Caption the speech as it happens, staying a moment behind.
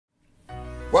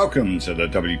Welcome to the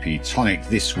WP Tonic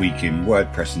This Week in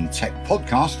WordPress and Tech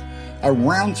podcast, a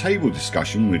roundtable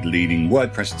discussion with leading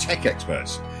WordPress tech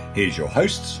experts. Here's your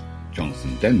hosts,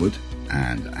 Jonathan Denwood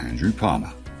and Andrew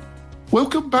Palmer.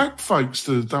 Welcome back, folks,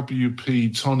 to the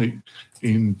WP Tonic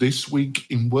in This Week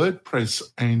in WordPress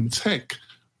and Tech.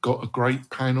 Got a great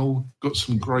panel, got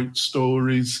some great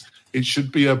stories. It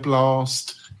should be a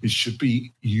blast. You should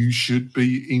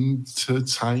be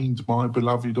entertained, my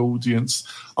beloved audience.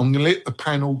 I'm going to let the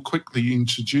panel quickly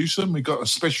introduce them. We've got a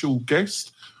special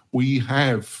guest. We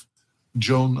have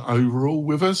John Overall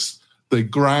with us, the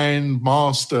Grand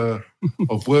Master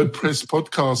of WordPress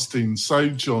podcasting. So,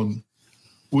 John,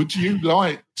 would you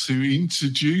like to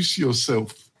introduce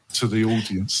yourself to the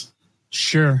audience?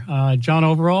 Sure. John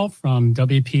Overall from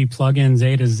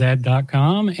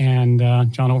WP-plugins-A-to-Z.com and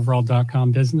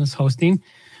johnoverall.com business hosting.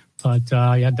 But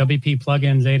WP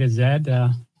Plugins A-to-Z,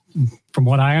 from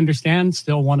what I understand,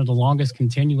 still one of the longest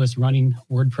continuous running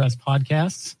WordPress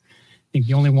podcasts. I think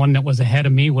the only one that was ahead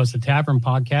of me was the Tavern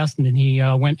podcast, and then he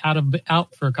went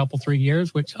out for a couple, 3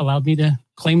 years, which allowed me to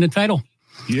claim the title.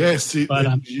 Yes,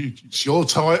 it's your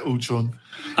title, John.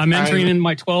 I'm entering in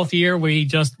my 12th year. We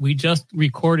just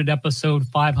recorded episode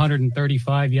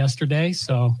 535 yesterday,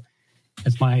 so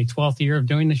it's my 12th year of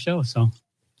doing the show. So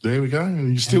there we go.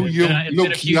 You still it's look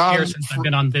been a few young. Years since I've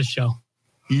been on this show.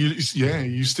 You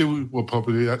still, well,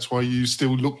 probably that's why you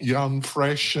still look young,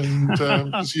 fresh, and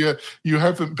because you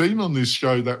haven't been on this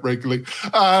show that regularly.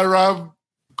 Got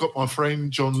my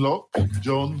friend John Locke.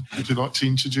 John, would you like to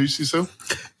introduce yourself?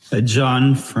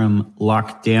 John from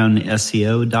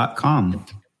lockdownseo.com.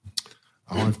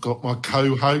 I've got my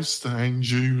co-host,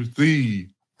 Andrew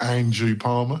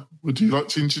Palmer. Would you like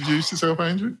to introduce yourself,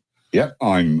 Andrew? Yep,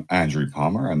 I'm Andrew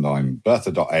Palmer, and I'm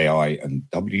Bertha.ai and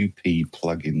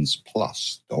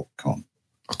WPPluginsPlus.com.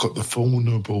 I've got the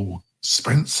formidable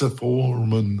Spencer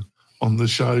Foreman on the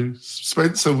show.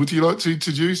 Spencer, would you like to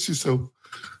introduce yourself?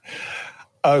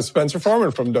 Spencer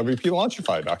Foreman from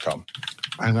WPLaunchify.com.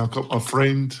 And I've got my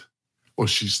friend, well,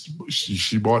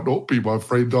 she might not be my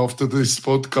friend after this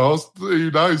podcast. Who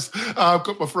knows? I've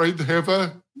got my friend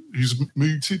Heather, who's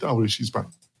muted. Oh, she's back.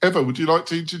 Heather, would you like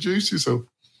to introduce yourself?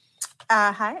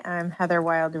 Hi, I'm Heather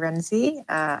Wild-Renzi.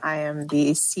 I am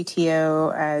the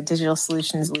CTO Digital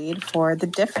Solutions Lead for The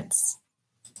Difference.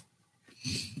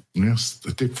 Yes,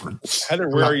 The Difference. Heather,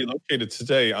 where are you located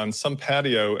today? On some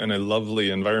patio in a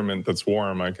lovely environment that's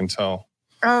warm, I can tell.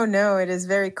 Oh, no, it is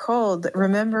very cold.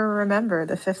 Remember,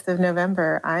 the 5th of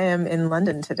November, I am in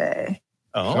London today.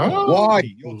 Oh, why?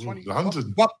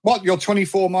 London. What? You're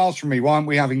 24 miles from me. Why aren't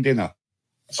we having dinner?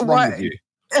 What's wrong with you?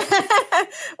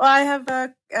 Well, I have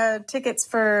tickets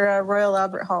for Royal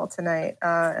Albert Hall tonight,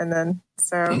 and then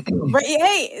so. But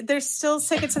hey, there's still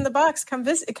tickets in the box. Come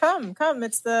visit. Come.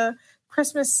 It's the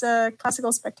Christmas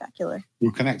Classical Spectacular.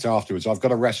 We'll connect afterwards. I've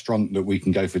got a restaurant that we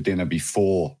can go for dinner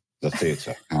before the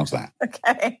theatre. How's that?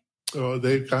 Okay. Oh,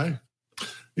 there you go.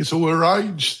 It's all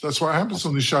arranged. That's what happens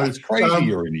on the show. It's crazy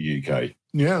you're in the UK.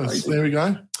 Yes, there we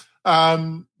go.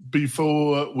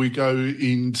 Before we go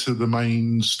into the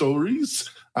main stories,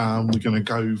 we're going to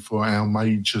go for our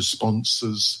major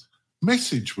sponsors'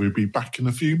 message. We'll be back in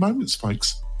a few moments,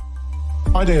 folks.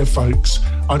 Hi there, folks.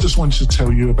 I just wanted to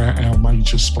tell you about our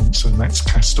major sponsor, and that's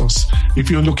Castos.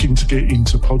 If you're looking to get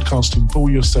into podcasting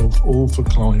for yourself or for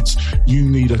clients, you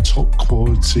need a top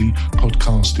quality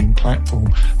podcasting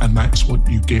platform, and that's what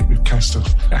you get with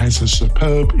Castos. It has a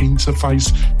superb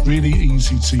interface, really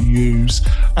easy to use,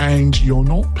 and you're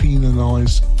not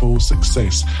penalised for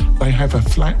success. They have a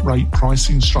flat rate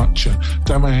pricing structure.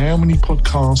 Don't matter how many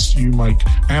podcasts you make,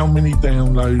 how many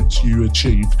downloads you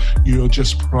achieve, you'll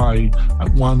just pay at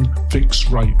one fixed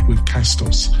rate with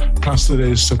Castos. Plus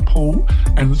there's support,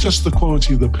 and just the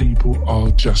quality of the people are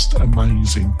just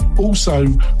amazing. Also,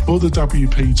 for the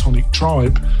WP Tonic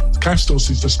Tribe,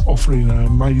 Castos is just offering an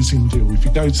amazing deal. If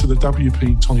you go to the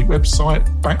WP Tonic website,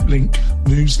 backlink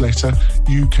newsletter,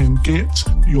 you can get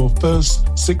your first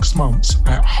 6 months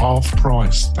at half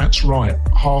price. That's right,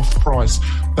 half price.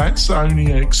 That's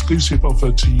only an exclusive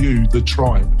offer to you, the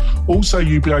tribe. Also,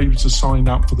 you'll be able to sign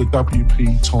up for the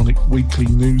WP Tonic weekly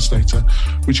newsletter,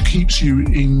 which keeps you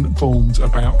informed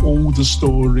about all the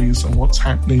stories and what's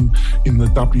happening in the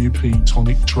WP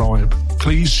Tonic tribe.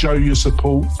 Please show your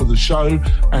support for the show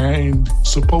and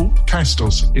support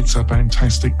Castos. It's a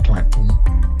fantastic platform.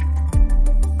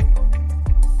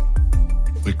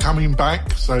 We're coming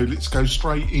back, so let's go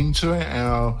straight into it.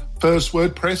 Our first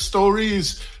WordPress story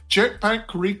is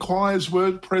Jetpack requires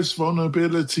WordPress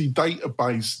vulnerability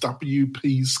database,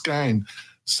 WP scan.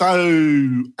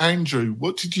 So, Andrew,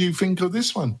 what did you think of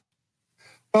this one?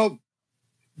 Well,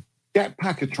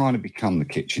 Jetpack are trying to become the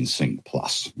kitchen sink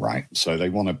plus, right? So they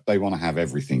want to have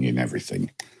everything in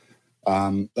everything.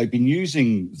 They've been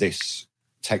using this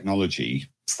technology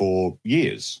for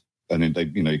years, and then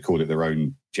they called it their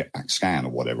own Jetpack Scan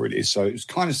or whatever it is. So it was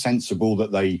kind of sensible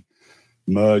that they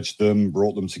merged them,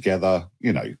 brought them together,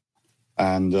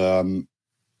 and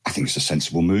I think it's a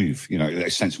sensible move. A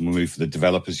sensible move for the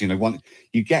developers.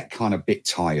 You get kind of a bit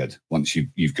tired once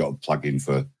you've got a plug-in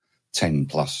for 10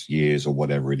 plus years or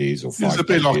whatever it is, or 5 It's a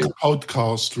bit like years. a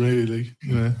podcast, really.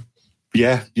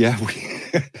 Yeah.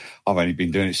 I've only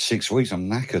been doing it 6 weeks. I'm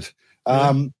knackered.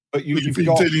 But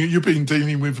you've been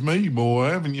dealing with me more,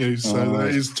 haven't you? So that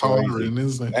is tiring,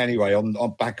 isn't it? Anyway,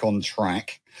 I'm back on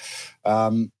track.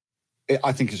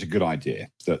 I think it's a good idea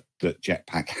that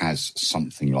Jetpack has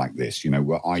something like this.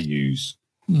 Where I use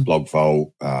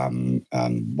BlogVault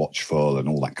and Watchful and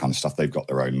all that kind of stuff. They've got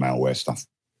their own malware stuff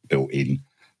built in.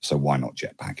 So why not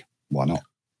Jetpack? Why not?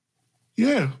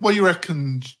 Yeah. What do you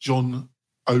reckon, John,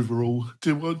 overall?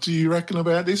 What do you reckon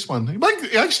about this one?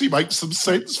 It actually makes some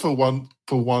sense for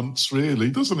once,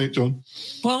 really, doesn't it, John?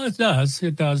 Well, it does.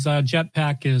 It does.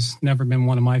 Jetpack has never been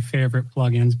one of my favorite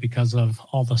plugins because of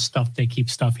all the stuff they keep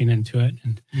stuffing into it.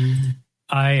 And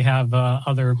I have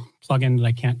other plugin that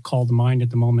I can't call to mind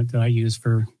at the moment that I use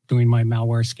for doing my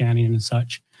malware scanning and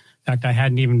such. In fact, I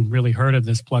hadn't even really heard of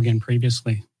this plugin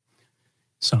previously.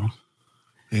 So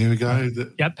here we go.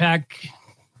 Jetpack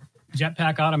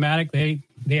Automatic,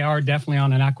 they are definitely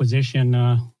on an acquisition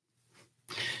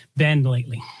bend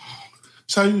lately.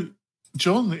 So,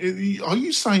 John, are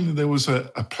you saying that there was a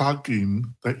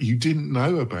plugin that you didn't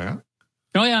know about?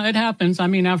 Oh, yeah, it happens. I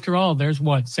mean, after all, there's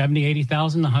 70,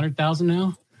 80,000, 100,000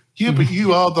 now? Yeah, but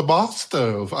you are the master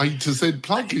of A to Z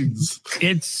plugins.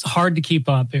 It's hard to keep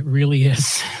up. It really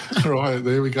is. Right,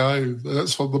 there we go.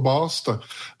 That's from the master.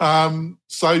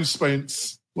 So,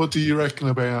 Spence, what do you reckon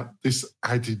about this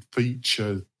added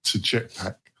feature to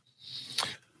Jetpack?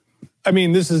 I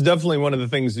mean, this is definitely one of the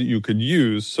things that you could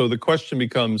use. So the question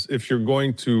becomes, if you're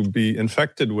going to be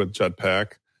infected with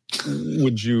Jetpack,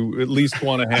 would you at least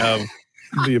want to have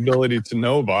the ability to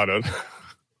know about it?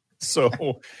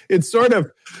 So it sort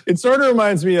of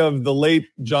reminds me of the late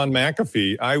John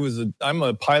McAfee. I'm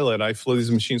a pilot. I flew these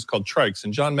machines called trikes,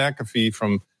 and John McAfee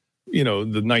from the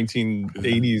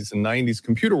 1980s and 90s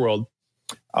computer world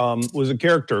was a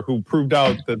character who proved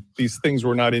out that these things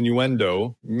were not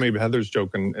innuendo. Maybe Heather's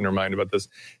joking in her mind about this.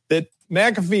 That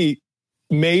McAfee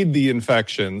made the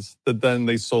infections that then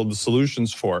they sold the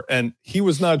solutions for, and he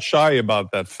was not shy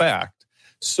about that fact.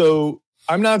 So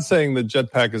I'm not saying that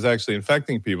Jetpack is actually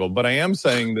infecting people, but I am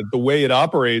saying that the way it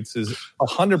operates is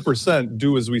 100%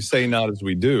 do as we say, not as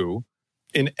we do,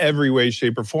 in every way,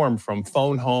 shape, or form, from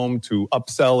phone home to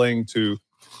upselling to,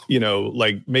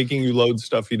 like making you load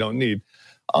stuff you don't need.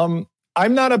 I'm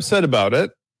not upset about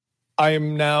it. I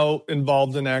am now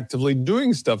involved in actively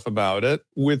doing stuff about it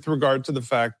with regard to the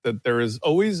fact that there is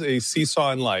always a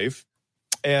seesaw in life.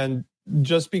 And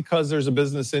just because there's a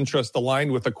business interest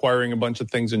aligned with acquiring a bunch of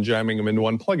things and jamming them into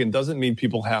one plugin doesn't mean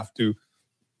people have to,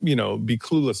 be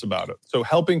clueless about it. So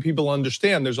helping people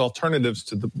understand there's alternatives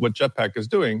to what Jetpack is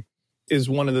doing is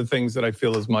one of the things that I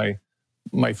feel is my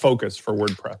focus for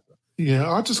WordPress.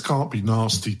 Yeah, I just can't be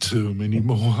nasty to them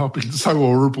anymore. I've been so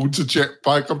horrible to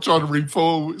Jetpack. I'm trying to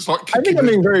reform. It's like I think I'm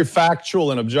being very factual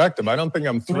and objective. I don't think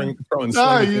I'm throwing.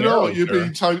 No, you're not. You're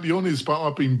being totally honest, but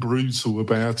I've been brutal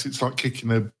about it. It's like kicking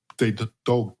a dead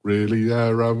dog, really. Yeah,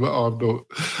 I'm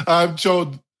not.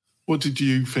 John, what did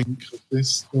you think of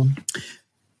this one?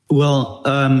 Well,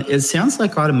 it sounds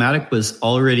like Automatic was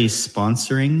already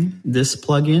sponsoring this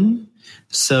plugin.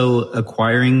 So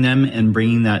acquiring them and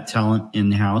bringing that talent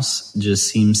in-house just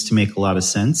seems to make a lot of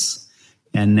sense.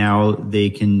 And now they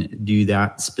can do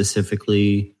that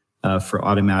specifically for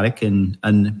Automatic and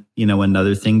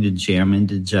another thing to jam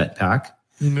into Jetpack.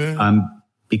 Yeah.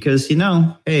 Because,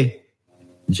 hey,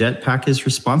 Jetpack is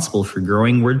responsible for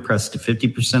growing WordPress to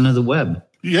 50% of the web.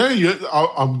 Yeah,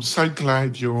 I'm so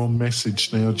glad you're on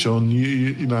message now, John.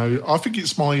 You know, I think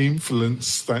it's my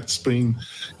influence that's been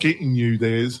getting you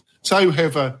there. So,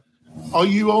 Heather, are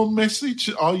you on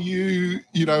message? Are you,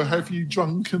 have you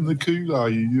drunken the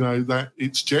Kool-Aid? That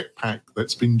it's Jetpack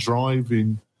that's been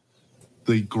driving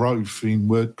the growth in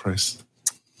WordPress?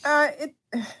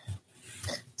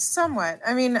 Somewhat.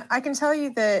 I mean, I can tell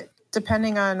you that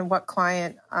depending on what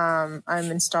client I'm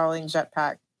installing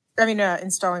installing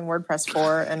WordPress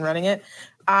for and running it.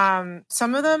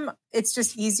 Some of them, it's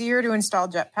just easier to install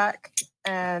Jetpack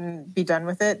and be done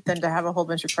with it than to have a whole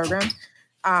bunch of programs.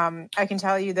 I can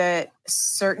tell you that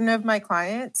certain of my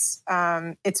clients,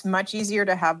 it's much easier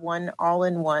to have one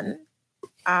all-in-one.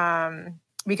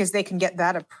 because they can get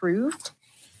that approved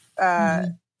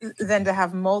than to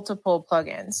have multiple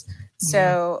plugins.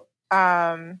 So,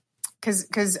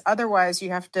 because otherwise you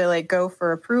have to like go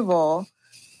for approval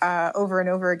over and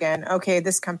over again. Okay,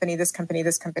 this company, this company,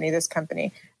 this company, this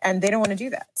company, and they don't want to do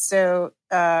that. So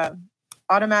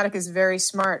Automattic is very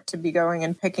smart to be going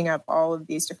and picking up all of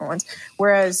these different ones.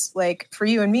 Whereas like for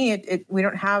you and me, we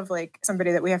don't have like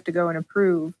somebody that we have to go and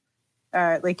approve,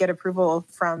 like get approval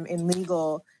from in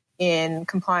legal, in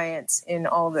compliance, in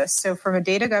all this. So from a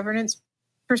data governance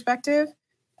perspective,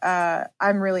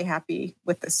 I'm really happy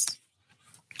with this.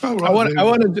 Oh, right. I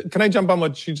want to. Can I jump on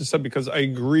what she just said? Because I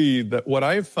agree that what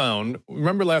I've found.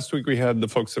 Remember last week we had the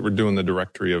folks that were doing the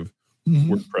directory of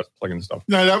WordPress plugin stuff.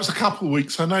 No, that was a couple of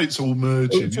weeks. I know it's all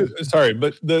merging. Sorry,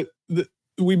 but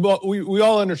we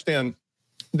all understand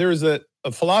there's a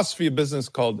philosophy of business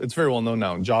called, it's very well known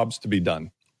now, jobs to be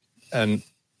done, and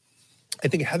I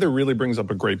think Heather really brings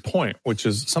up a great point, which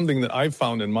is something that I've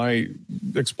found in my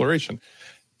exploration.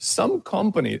 Some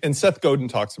company, and Seth Godin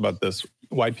talks about this,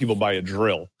 why people buy a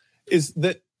drill, is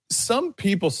that some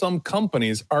people, some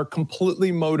companies are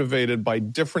completely motivated by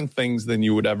different things than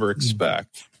you would ever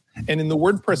expect. And in the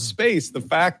WordPress space, the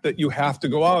fact that you have to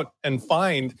go out and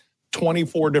find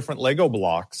 24 different Lego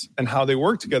blocks and how they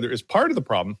work together is part of the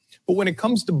problem. But when it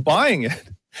comes to buying it,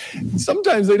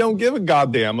 sometimes they don't give a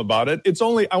goddamn about it. It's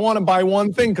only, I want to buy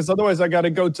one thing because otherwise I got to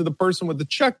go to the person with the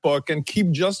checkbook and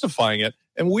keep justifying it.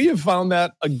 And we have found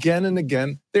that again and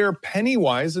again, they're penny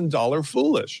wise and dollar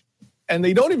foolish. And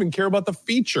they don't even care about the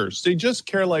features. They just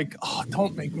care like, oh,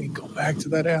 don't make me go back to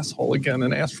that asshole again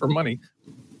and ask for money.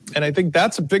 And I think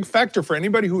that's a big factor for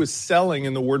anybody who is selling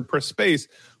in the WordPress space,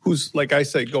 who's, like I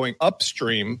say, going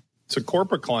upstream to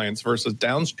corporate clients versus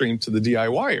downstream to the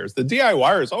DIYers. The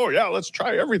DIYers, oh yeah, let's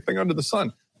try everything under the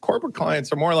sun. Corporate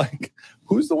clients are more like,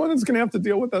 who's the one that's going to have to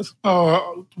deal with this?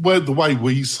 Well, the way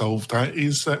we solve that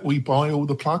is that we buy all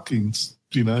the plugins.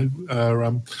 You know,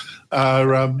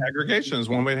 aggregation is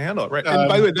one way to handle it, right? And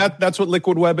by the way, that's what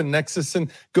Liquid Web and Nexus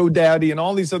and GoDaddy and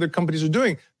all these other companies are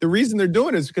doing. The reason they're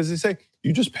doing it is because they say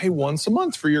you just pay once a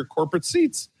month for your corporate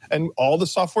seats, and all the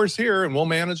software's here, and we'll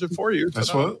manage it for you.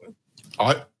 That's what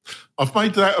I've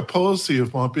made that a policy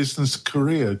of my business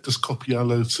career. Just copy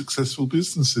other successful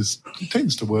businesses. It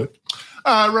tends to work.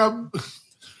 To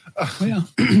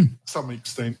some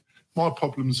extent. My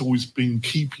problem's always been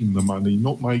keeping the money,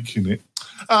 not making it.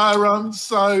 Unlike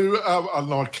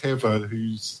Heather,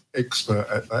 who's expert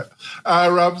at that.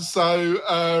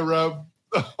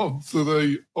 On to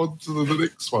the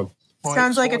next one.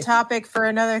 Sounds like a topic for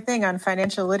another thing on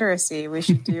financial literacy. We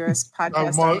should do a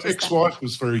podcast. My ex-wife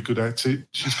was very good at it.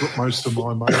 She's got most of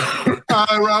my money.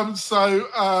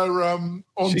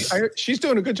 She's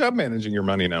doing a good job managing your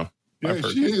money now. Yeah,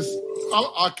 she is.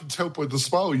 I can tell by the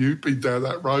smile you've been down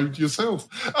that road yourself.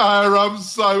 So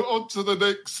on to the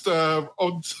next.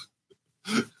 On to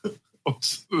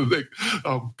the next.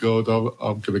 Oh God,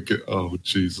 I'm going to get. Oh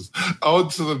Jesus. On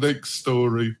to the next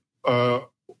story. How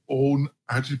do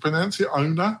you pronounce it?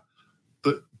 Owner.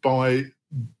 That by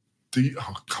I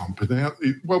can't pronounce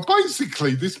it. Well,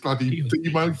 basically, this bloody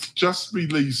demo just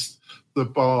released the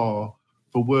bar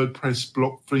for WordPress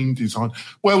block theme design.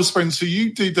 Well, Spencer,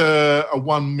 you did a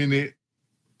 1 minute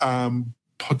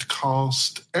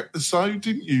podcast episode,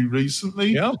 didn't you,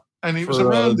 recently? Yeah. And it was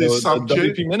around this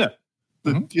subject. The WP Minute.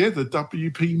 The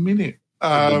WP Minute.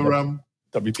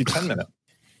 WP 10 Minute.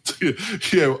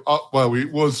 Yeah, well,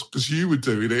 it was because you were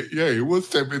doing it. Yeah, it was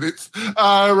 10 minutes.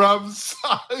 I'm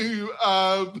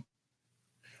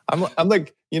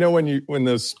like, you know, when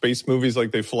those space movies,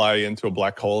 like they fly into a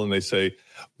black hole and they say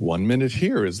 1 minute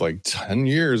here is like 10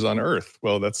 years on Earth.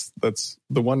 Well, that's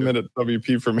the 1 minute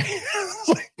WP for me.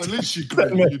 Like, at least you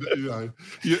know.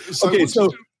 Yeah, okay, so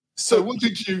what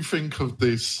did you think of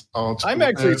this article? I'm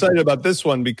actually excited about this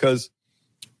one because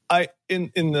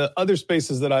in the other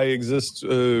spaces that I exist,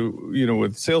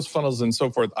 with sales funnels and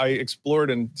so forth, I explored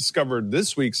and discovered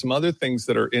this week some other things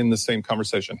that are in the same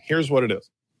conversation. Here's what it is.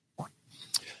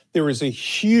 There is a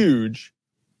huge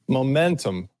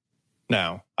momentum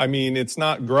now. I mean, it's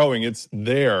not growing, it's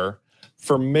there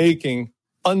for making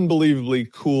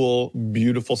unbelievably cool,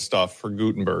 beautiful stuff for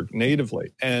Gutenberg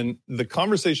natively. And the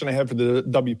conversation I had for the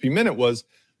WP Minute was,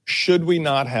 should we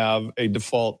not have a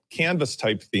default canvas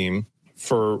type theme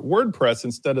for WordPress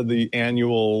instead of the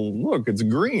annual, look, it's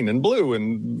green and blue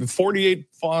and 48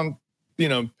 font,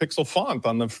 pixel font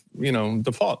on the,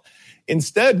 default.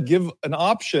 Instead, give an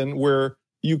option where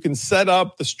you can set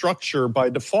up the structure by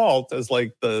default as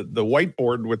like the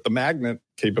whiteboard with the magnet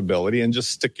capability and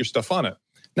just stick your stuff on it.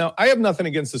 Now, I have nothing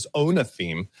against this ONA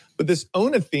theme, but this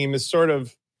ONA theme is sort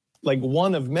of like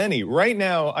one of many. Right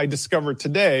now, I discovered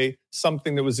today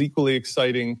something that was equally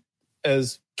exciting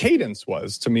as Cadence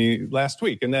was to me last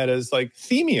week. And that is like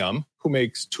Themium, who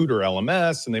makes Tutor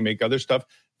LMS and they make other stuff.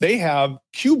 They have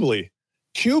Qubely.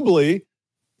 Qubely,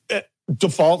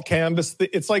 default Canvas.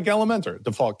 It's like Elementor.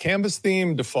 Default Canvas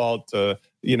theme, default,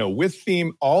 with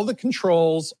theme, all the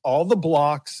controls, all the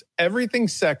blocks, everything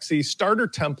sexy, starter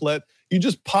template. You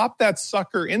just pop that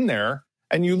sucker in there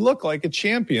and you look like a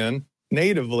champion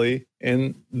natively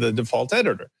in the default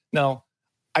editor. Now,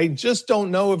 I just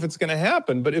don't know if it's going to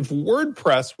happen, but if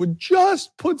WordPress would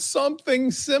just put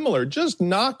something similar, just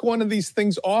knock one of these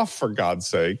things off, for God's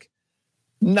sake,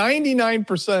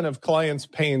 99% of clients'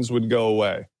 pains would go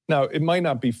away. Now, it might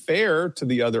not be fair to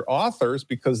the other authors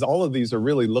because all of these are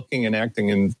really looking and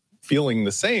acting and feeling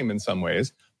the same in some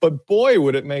ways. But boy,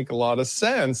 would it make a lot of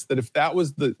sense that if that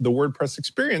was the WordPress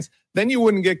experience, then you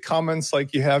wouldn't get comments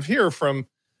like you have here from,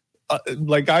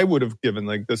 like I would have given,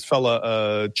 like this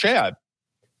fella, Chad.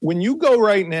 When you go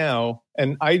right now,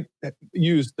 and I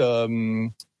used, for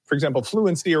example,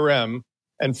 Fluent CRM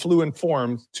and Fluent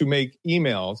Forms to make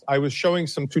emails. I was showing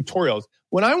some tutorials.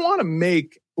 When I want to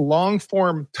make long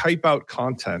form type out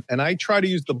content, and I try to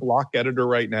use the block editor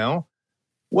right now,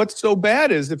 what's so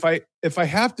bad is if I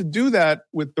have to do that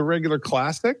with the regular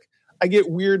Classic, I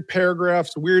get weird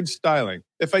paragraphs, weird styling.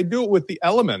 If I do it with the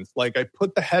Elements, like I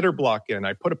put the header block in,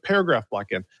 I put a paragraph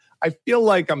block in, I feel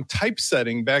like I'm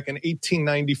typesetting back in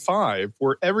 1895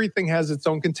 where everything has its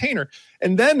own container.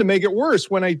 And then to make it worse,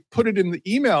 when I put it in the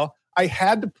email, I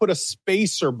had to put a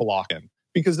spacer block in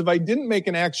because if I didn't make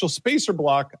an actual spacer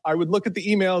block, I would look at the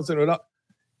emails and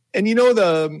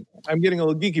I'm getting a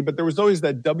little geeky, but there was always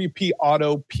that WP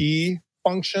Auto P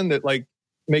function that like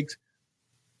makes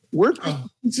WordPress.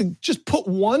 Just put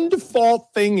one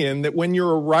default thing in that when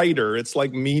you're a writer, it's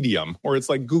like Medium or it's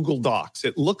like Google Docs.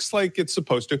 It looks like it's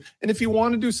supposed to. And if you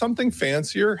want to do something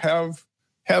fancier, have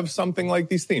something like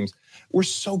these themes. We're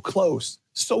so close.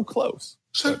 So close.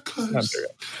 So close.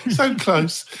 So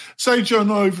close. So,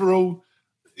 John, overall,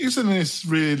 isn't this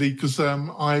really, because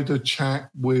I had a chat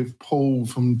with Paul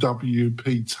from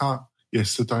WP Tut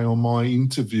yesterday on my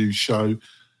interview show,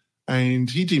 and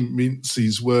he didn't mince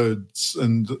his words,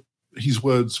 and his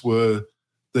words were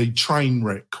the train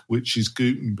wreck, which is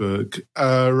Gutenberg.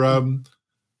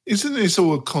 Isn't this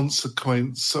all a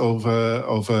consequence of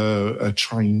a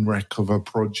train wreck of a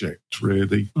project,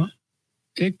 really?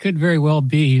 It could very well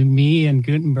be. Me and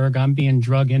Gutenberg, I'm being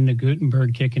drug into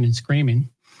Gutenberg kicking and screaming.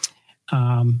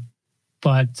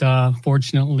 But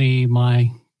fortunately,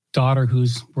 my daughter,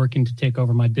 who's working to take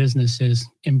over my business, is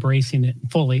embracing it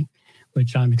fully,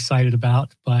 which I'm excited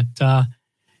about. But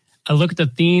I look at the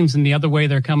themes and the other way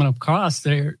they're coming across,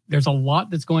 there's a lot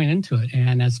that's going into it.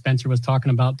 And as Spencer was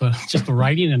talking about, just the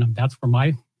writing in them, that's where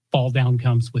my fall down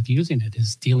comes with using it,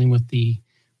 is dealing with the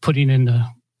putting in the,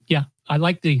 I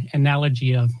like the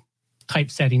analogy of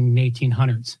typesetting in the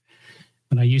 1800s.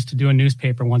 When I used to do a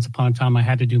newspaper, once upon a time, I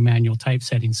had to do manual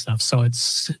typesetting stuff. So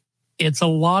it's a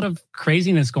lot of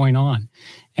craziness going on.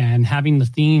 And having the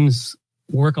themes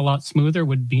work a lot smoother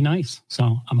would be nice.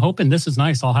 So I'm hoping this is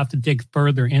nice. I'll have to dig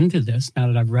further into this now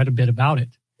that I've read a bit about it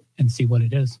and see what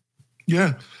it is.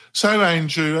 Yeah. So,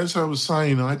 Andrew, as I was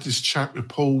saying, I had this chat with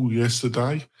Paul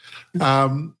yesterday.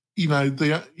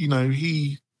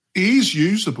 He is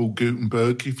usable,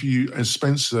 Gutenberg, if you, as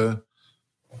Spencer,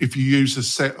 if you use a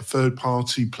set of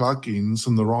third-party plugins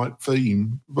and the right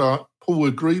theme. But Paul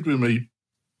agreed with me.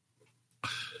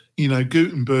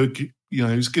 Gutenberg,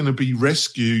 is going to be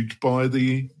rescued by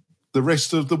the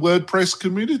rest of the WordPress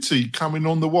community coming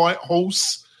on the white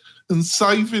horse and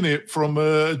saving it from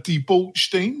a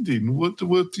debauched ending. What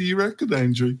do you reckon,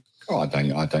 Andrew? Oh, I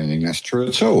don't think that's true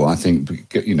at all. I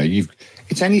think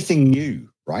it's anything new,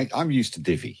 right? I'm used to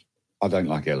Divi. I don't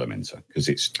like Elementor because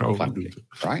it's clunky,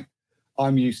 right?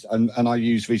 I'm used, and I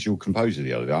used Visual Composer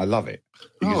the other day. I love it.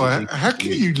 How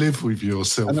can you live with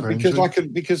yourself, Andrew?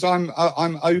 Because I'm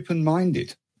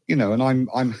open-minded, and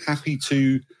I'm happy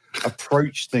to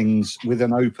approach things with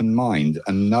an open mind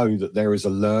and know that there is a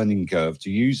learning curve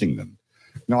to using them.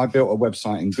 I built a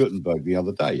website in Gutenberg the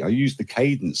other day. I used the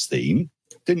Cadence theme.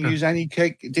 Didn't use any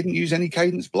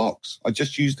Cadence blocks. I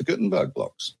just used the Gutenberg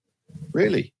blocks.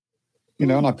 Really.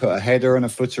 And I put a header and a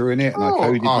footer in it, and I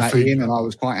coded that in, and I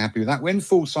was quite happy with that. When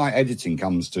full site editing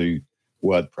comes to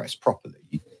WordPress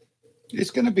properly, it's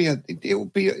going to be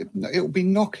it'll be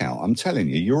knockout. I'm telling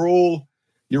you,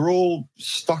 you're all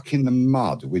stuck in the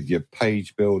mud with your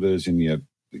page builders and your,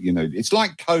 it's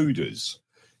like coders.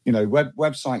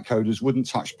 Website coders wouldn't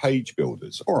touch page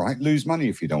builders. All right, lose money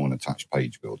if you don't want to touch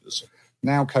page builders.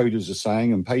 Now coders are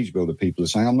saying, and page builder people are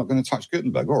saying, I'm not going to touch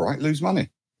Gutenberg. All right, lose money.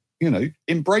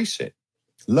 embrace it.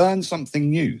 Learn something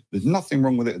new. There's nothing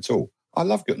wrong with it at all. I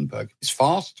love Gutenberg. It's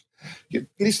fast.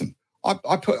 Listen,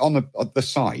 I put on the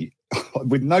site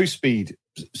with no speed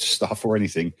stuff or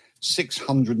anything,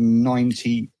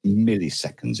 690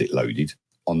 milliseconds it loaded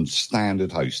on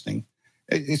standard hosting.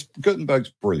 Gutenberg's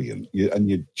brilliant, and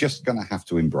you're just going to have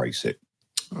to embrace it.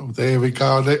 Oh, there we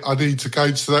go. I need to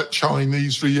go to that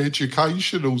Chinese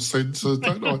re-educational centre,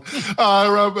 don't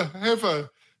I? Heather,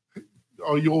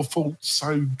 are your thoughts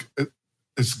so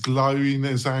as glowing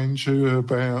as Andrew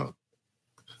about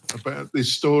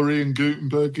this story and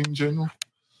Gutenberg in general?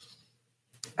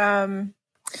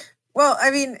 Well,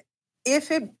 I mean,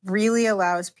 if it really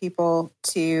allows people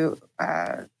to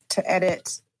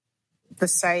edit the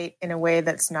site in a way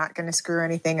that's not going to screw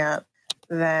anything up,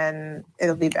 then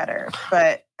it'll be better.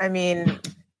 But I mean,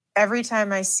 every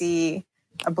time I see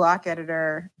a block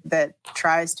editor that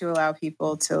tries to allow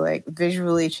people to like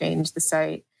visually change the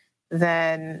site,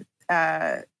 then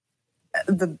it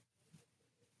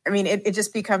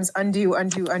just becomes undo.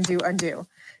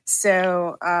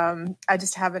 So I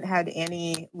just haven't had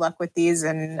any luck with these,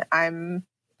 and the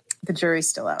jury's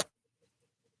still out.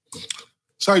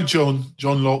 So John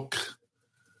Locke,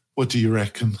 what do you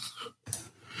reckon?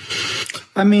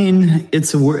 I mean,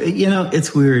 it's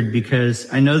weird because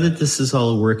I know that this is all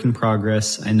a work in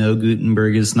progress. I know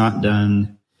Gutenberg is not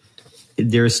done.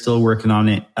 They're still working on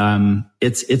it.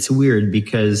 It's weird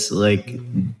because like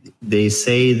they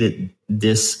say that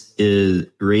this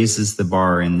raises the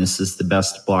bar and this is the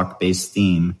best block-based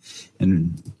theme,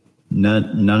 and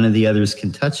none of the others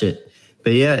can touch it.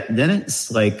 But yeah, then it's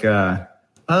like,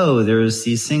 there's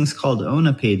these things called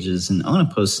ONA pages and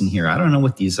ONA posts in here. I don't know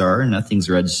what these are. Nothing's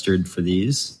registered for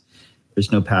these.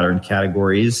 There's no pattern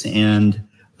categories. And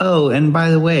by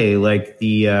the way, like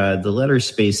the letter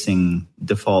spacing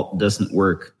default doesn't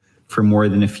work for more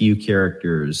than a few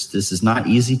characters. This is not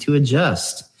easy to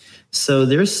adjust. So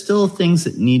there's still things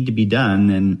that need to be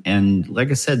done. And like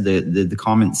I said, the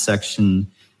comment section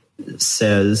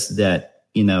says that,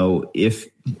 if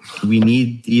we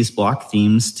need these block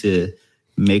themes to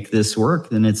make this work,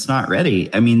 then it's not ready.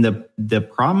 I mean, the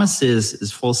promise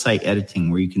is full site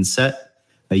editing, where you can set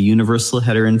a universal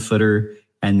header and footer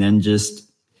and then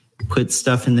just put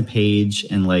stuff in the page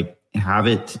and like have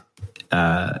it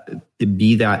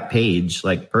be that page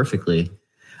like perfectly.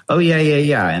 Oh,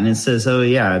 yeah. And it says,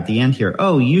 at the end here,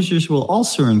 users will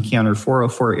also encounter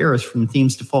 404 errors from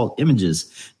theme's default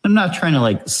images. I'm not trying to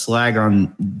like slag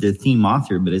on the theme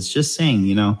author, but it's just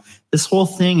saying, this whole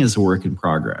thing is a work in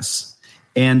progress.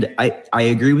 And I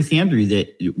agree with Andrew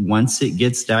that once it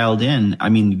gets dialed in, I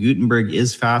mean, Gutenberg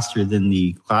is faster than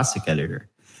the classic editor,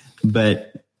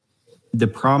 but the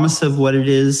promise of what it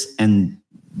is and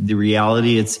the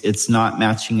reality, it's not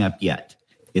matching up yet.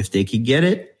 If they could get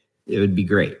it, it would be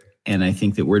great. And I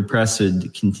think that WordPress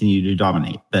would continue to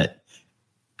dominate, but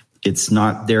it's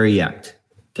not there yet.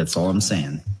 That's all I'm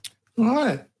saying. All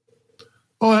right.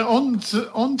 On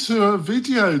to a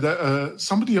video that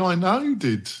somebody I know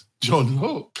did, John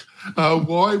Locke.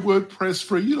 Why WordPress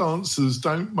freelancers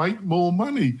don't make more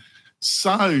money.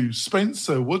 So,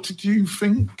 Spencer, what did you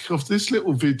think of this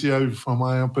little video from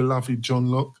our beloved John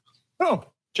Locke? Oh,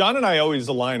 John and I always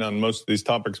align on most of these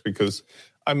topics because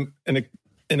I'm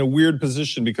in a weird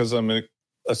position because I'm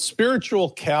a spiritual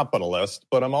capitalist,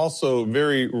 but I'm also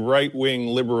very right-wing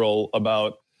liberal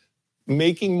about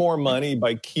making more money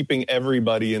by keeping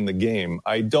everybody in the game.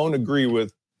 I don't agree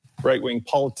with right-wing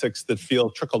politics that feel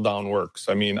trickle-down works.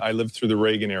 I mean, I lived through the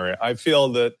Reagan era. I feel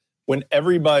that when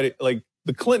everybody, like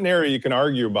the Clinton era you can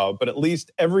argue about, but at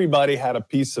least everybody had a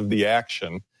piece of the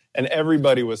action and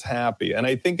everybody was happy. And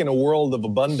I think in a world of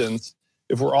abundance,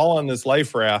 if we're all on this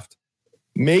life raft,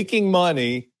 making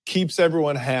money keeps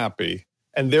everyone happy.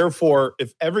 And therefore,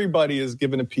 if everybody is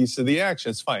given a piece of the action,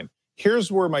 it's fine. Here's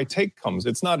where my take comes.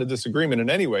 It's not a disagreement in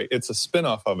any way. It's a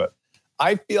spin-off of it.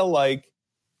 I feel like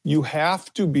you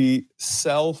have to be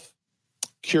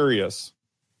self-curious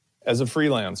as a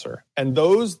freelancer. And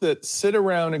those that sit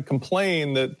around and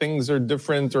complain that things are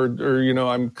different or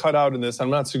I'm cut out in this,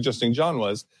 I'm not suggesting John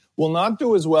was, will not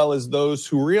do as well as those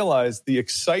who realize the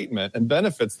excitement and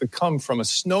benefits that come from a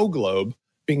snow globe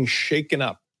being shaken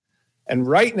up. And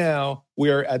right now, we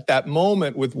are at that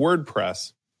moment with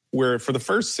WordPress where for the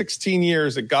first 16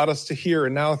 years, it got us to here,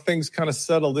 and now things kind of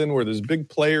settled in where there's big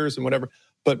players and whatever.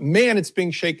 But man, it's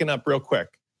being shaken up real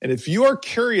quick. And if you are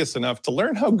curious enough to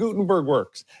learn how Gutenberg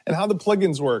works and how the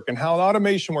plugins work and how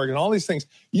automation works and all these things,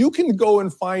 you can go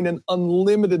and find an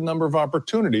unlimited number of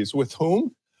opportunities. With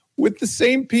whom? With the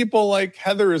same people like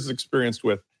Heather is experienced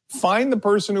with. Find the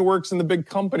person who works in the big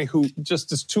company who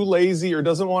just is too lazy or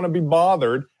doesn't want to be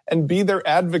bothered and be their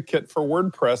advocate for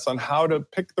WordPress on how to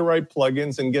pick the right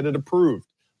plugins and get it approved.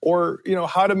 Or,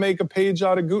 how to make a page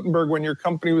out of Gutenberg when your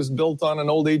company was built on an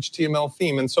old HTML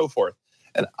theme and so forth.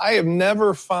 And I have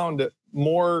never found it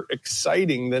more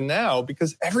exciting than now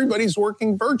because everybody's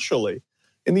working virtually.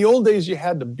 In the old days, you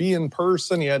had to be in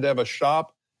person. You had to have a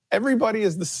shop. Everybody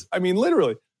is this. I mean,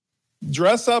 literally,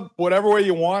 dress up whatever way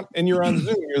you want and you're on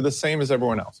Zoom. You're the same as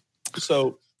everyone else.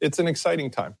 So it's an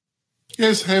exciting time.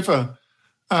 Yes, Heather.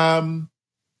 I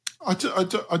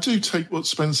do take what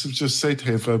Spencer just said,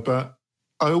 Heather, but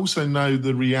I also know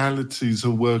the realities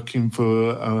of working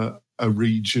for a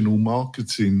regional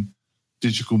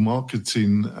digital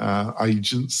marketing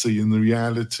agency and the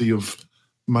reality of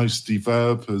most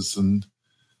developers.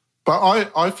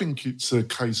 But I think it's a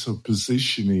case of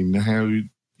positioning, how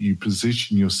you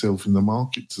position yourself in the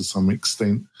market to some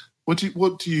extent.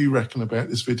 What do you reckon about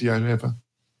this video, Heather?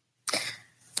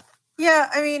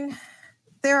 Yeah, I mean,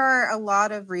 there are a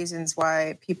lot of reasons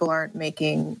why people aren't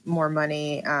making more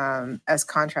money as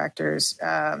contractors.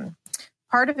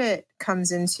 Part of it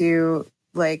comes into,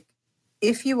 like,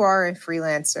 if you are a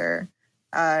freelancer,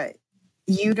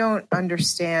 you don't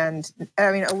understand.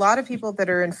 I mean, a lot of people that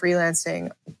are in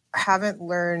freelancing haven't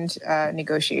learned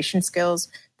negotiation skills.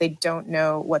 They don't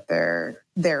know what their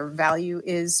value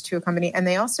is to a company. And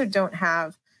they also don't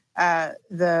have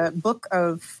the book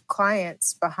of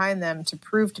clients behind them to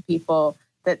prove to people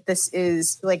that this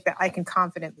is like that I can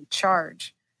confidently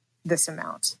charge this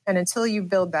amount. And until you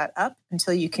build that up,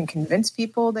 until you can convince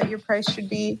people that your price should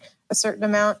be a certain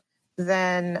amount,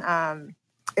 then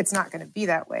it's not going to be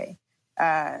that way.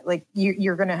 Like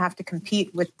you're going to have to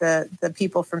compete with the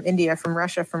people from India, from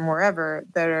Russia, from wherever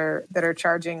that are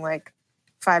charging like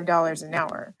 $5 an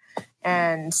hour.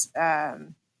 And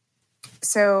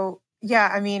so, yeah,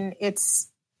 I mean,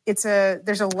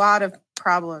 there's a lot of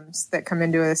problems that come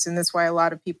into this. And that's why a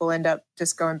lot of people end up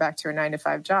just going back to a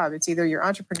 9-to-5 job. It's either you're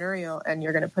entrepreneurial and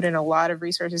you're going to put in a lot of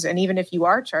resources. And even if you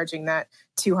are charging that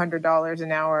 $200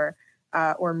 an hour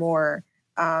or more,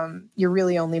 you're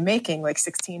really only making like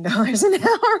 $16 an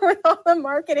hour with all the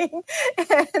marketing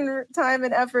and time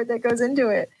and effort that goes into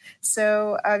it.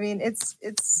 So, I mean,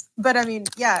 but I mean,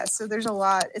 yeah, so there's a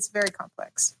lot, it's very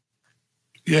complex.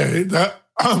 Yeah,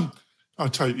 I'll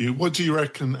take you. What do you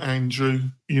reckon, Andrew?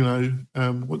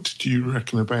 What did you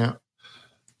reckon about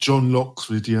John Locke's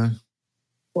video?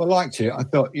 Well, I liked it. I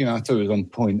thought it was on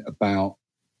point about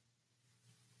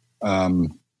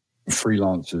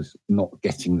freelancers not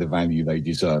getting the value they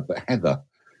deserve. But Heather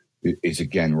is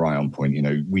again right on point.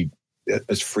 We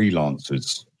as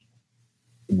freelancers,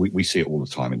 we see it all the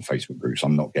time in Facebook groups.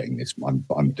 I'm not getting this.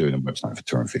 I'm doing a website for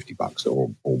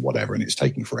 $250 or whatever, and it's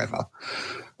taking forever.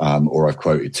 Or I've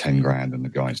quoted $10,000 and the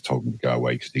guy's told me to go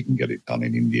away because he can get it done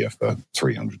in India for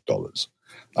 $300.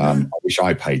 I wish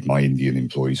I paid my Indian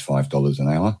employees $5 an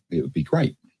hour. It would be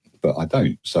great, but I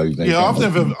don't. So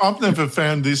I've never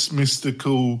found this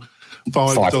mystical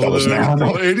 $5 an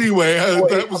hour anywhere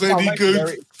that was any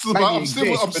good. I'm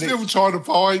still trying to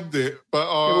find it,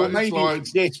 but maybe it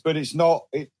exists, but it's not.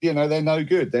 They're no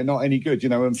good. They're not any good.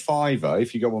 And Fiverr,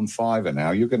 if you go on Fiverr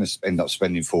now, you're going to end up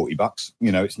spending $40.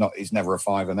 It's never a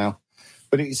Fiverr now,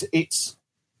 but it's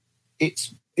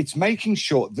making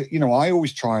sure that I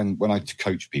always try and when I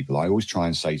coach people, I always try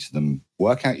and say to them,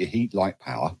 work out your heat, light,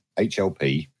 power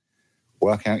 (HLP),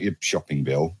 work out your shopping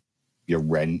bill, your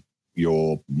rent,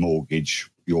 your mortgage,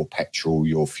 your petrol,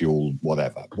 your fuel,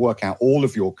 whatever. Work out all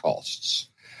of your costs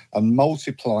and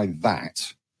multiply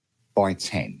that by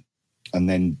 10 and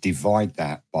then divide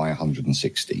that by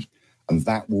 160. And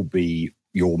that will be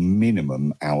your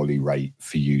minimum hourly rate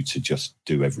for you to just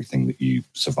do everything that you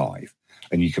survive.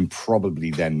 And you can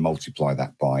probably then multiply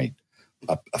that by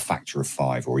a factor of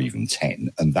 5 or even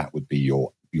 10. And that would be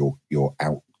your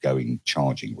outgoing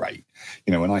charging rate.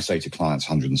 When I say to clients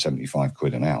 175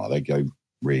 quid an hour, they go,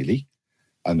 really?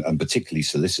 And particularly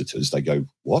solicitors, they go,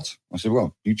 what? I said,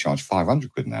 well, you charge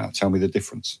 500 quid an hour. Tell me the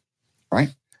difference,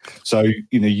 right? So,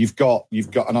 you've got,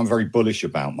 and I'm very bullish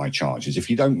about my charges. If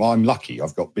you don't, well, I'm lucky,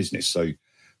 I've got business. So,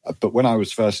 but when I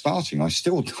was first starting, I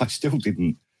still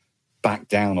didn't back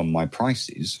down on my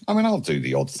prices. I mean, I'll do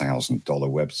the odd $1,000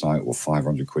 website or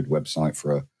 500 quid website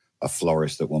for a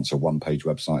florist that wants a one-page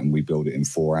website and we build it in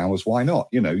 4 hours. Why not?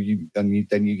 Then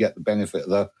you get the benefit of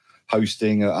the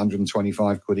hosting at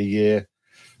 125 quid a year,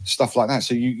 stuff like that.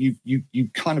 So you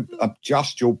kind of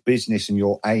adjust your business and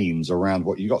your aims around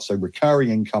what you got. So recurring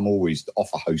income, always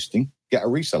offer hosting, get a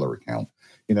reseller account,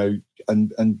 and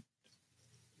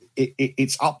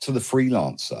it's up to the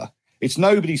freelancer. It's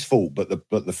nobody's fault but the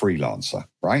freelancer,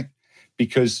 right?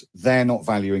 Because they're not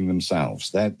valuing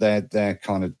themselves. They're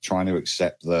kind of trying to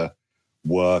accept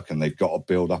work and they've got to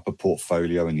build up a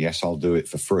portfolio, and yes, I'll do it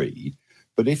for free.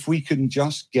 But if we can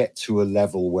just get to a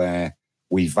level where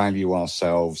we value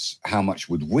ourselves, how much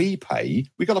would we pay?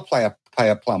 We got to pay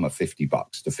a plumber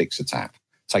 $50 to fix a tap.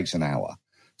 It takes an hour.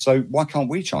 So why can't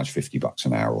we charge $50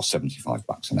 an hour or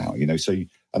 $75 an hour? You know, so,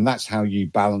 and that's how you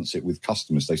balance it with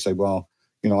customers. They say, well,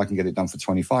 you know, I can get it done for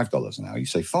 $25 an hour. You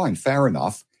say, fine, fair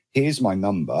enough. Here's my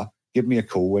number. Give me a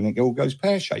call when it all goes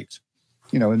pear-shaped.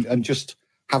 You know, and just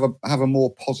have a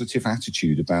more positive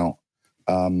attitude about,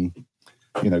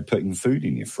 you know, putting food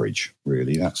in your fridge.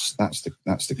 Really, that's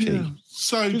the key. Yeah.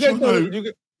 So do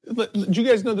you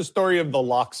guys know the story of the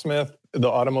locksmith, the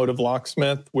automotive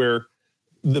locksmith, where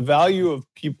the value of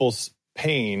people's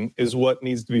pain is what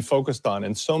needs to be focused on,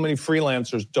 and so many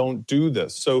freelancers don't do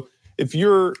this. So if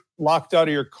you're locked out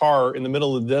of your car in the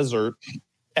middle of the desert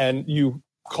and you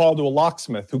call to a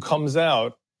locksmith who comes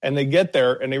out, and they get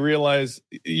there and they realize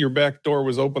your back door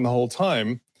was open the whole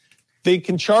time, they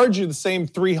can charge you the same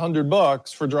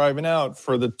 $300 for driving out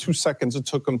for the 2 seconds it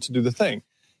took them to do the thing.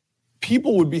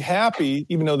 People would be happy,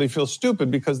 even though they feel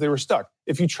stupid, because they were stuck.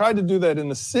 If you tried to do that in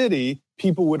the city,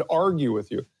 people would argue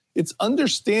with you. It's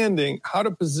understanding how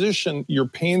to position your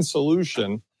pain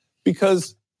solution,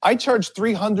 because I charge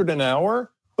 $300 an hour,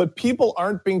 but people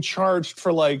aren't being charged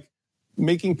for like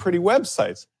making pretty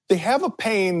websites. They have a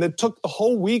pain that took the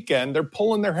whole weekend. They're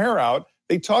pulling their hair out.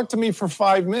 They talk to me for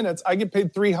 5 minutes. I get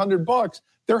paid $300.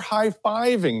 They're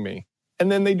high-fiving me. And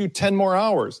then they do 10 more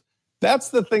hours.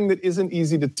 That's the thing that isn't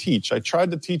easy to teach. I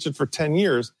tried to teach it for 10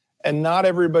 years, and not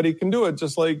everybody can do it,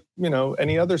 just like, you know,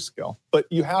 any other skill. But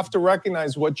you have to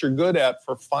recognize what you're good at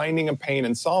for finding a pain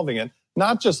and solving it.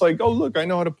 Not just like, oh, look, I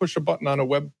know how to push a button on a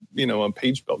web, you know, a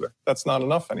page builder. That's not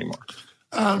enough anymore.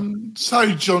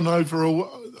 So, John,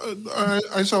 overall,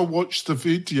 as I watched the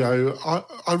video,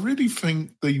 I really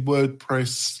think the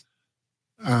WordPress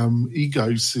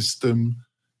ecosystem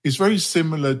is very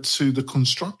similar to the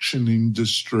construction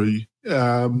industry.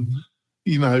 You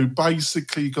know,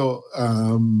 basically got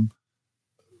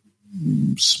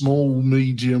small,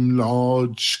 medium,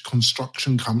 large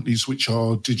construction companies, which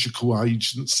are digital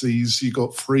agencies. You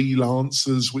got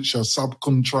freelancers, which are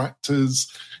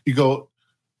subcontractors. You got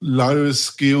lower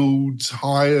skilled,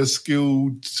 higher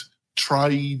skilled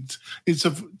trade.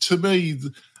 To me,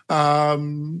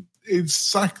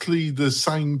 exactly the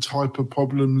same type of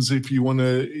problems if you want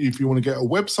to get a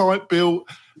website built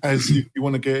as if you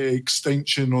want to get an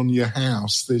extension on your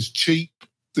house. There's cheap,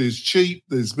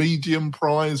 there's medium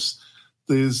price,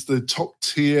 there's the top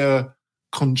tier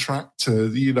contractor.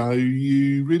 You know,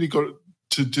 you really got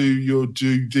to do your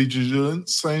due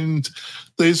diligence, and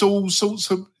there's all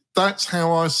sorts of. That's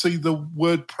how I see the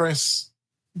WordPress,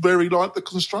 very like the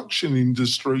construction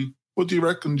industry. What do you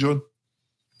reckon, John?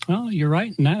 Well, you're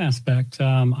right in that aspect.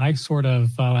 I sort of,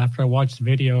 after I watched the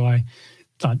video, I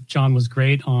thought John was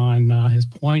great on his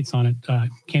points on it.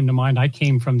 Came to mind, I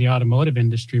came from the automotive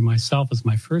industry myself as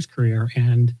my first career,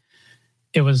 and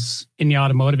it was in the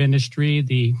automotive industry,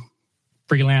 the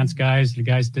freelance guys, the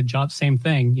guys that did jobs, same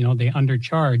thing. You know, they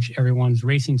undercharge. Everyone's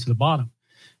racing to the bottom.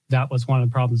 That was one of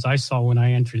the problems I saw when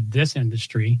I entered this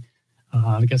industry.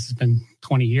 I guess it's been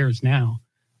 20 years now.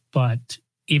 But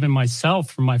even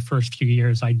myself, for my first few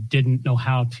years, I didn't know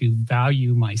how to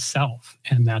value myself.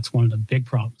 And that's one of the big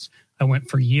problems. I went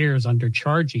for years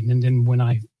undercharging. And then when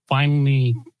I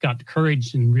finally got the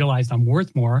courage and realized I'm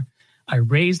worth more, I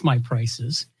raised my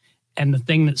prices. And the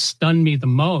thing that stunned me the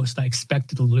most, I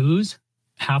expected to lose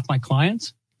half my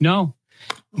clients. No,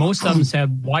 most of them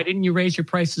said, why didn't you raise your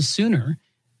prices sooner?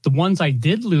 The ones I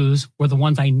did lose were the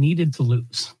ones I needed to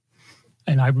lose.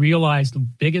 And I realized the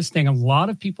biggest thing a lot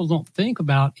of people don't think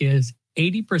about is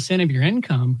 80% of your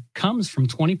income comes from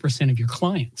 20% of your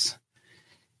clients.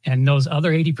 And those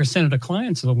other 80% of the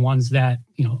clients are the ones that,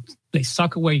 you know, they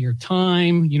suck away your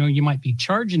time. You know, you might be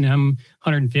charging them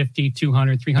 $150,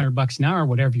 $200, $300 an hour,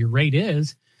 whatever your rate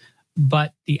is.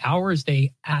 But the hours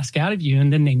they ask out of you,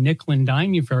 and then they nickel and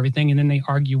dime you for everything, and then they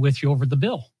argue with you over the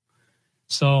bill.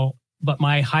 So, but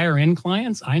my higher end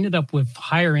clients, I ended up with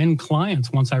higher end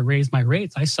clients. Once I raised my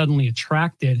rates, I suddenly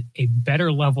attracted a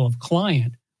better level of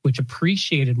client, which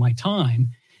appreciated my time.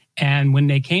 And when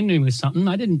they came to me with something,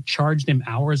 I didn't charge them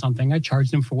hours on thing. I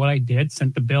charged them for what I did,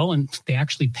 sent the bill, and they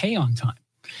actually pay on time.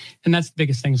 And that's the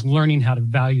biggest thing, is learning how to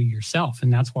value yourself.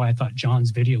 And that's why I thought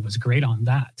John's video was great on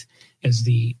that, is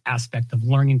the aspect of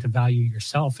learning to value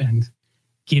yourself and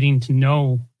getting to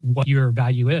know what your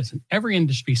value is. And every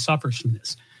industry suffers from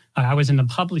this. I was in the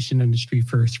publishing industry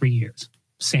for 3 years.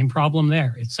 Same problem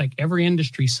there. It's like every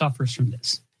industry suffers from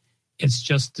this. It's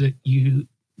just that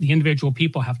the individual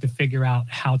people have to figure out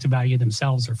how to value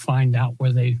themselves, or find out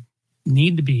where they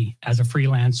need to be as a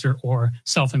freelancer or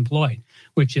self-employed,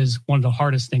 which is one of the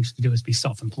hardest things to do, is be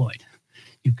self-employed.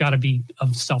 You've got to be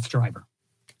a self-driver.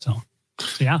 So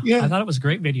yeah, I thought it was a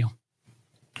great video.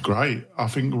 Great. I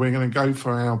think we're going to go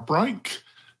for our break.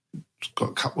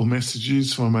 Got a couple of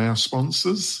messages from our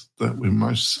sponsors that we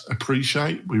most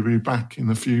appreciate. We'll be back in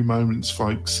a few moments,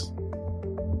 folks.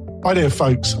 Hi there,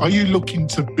 folks. Are you looking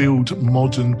to build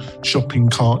modern shopping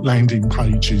cart landing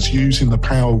pages using the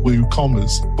power of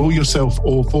WooCommerce for yourself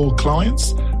or for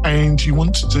clients? And you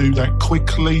want to do that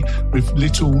quickly with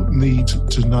little need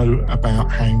to know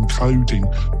about hand coding?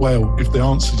 Well, if the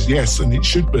answer is yes, and it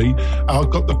should be,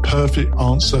 I've got the perfect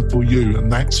answer for you,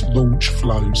 and that's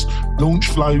Launchflows.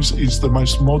 Launchflows is the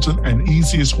most modern and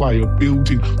easiest way of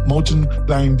building modern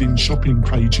landing shopping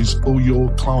pages for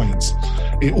your clients.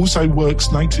 It also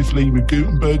works natively with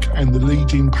Gutenberg and the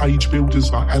leading page builders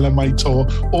like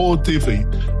Elementor or Divi.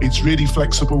 It's really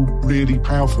flexible, really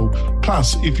powerful.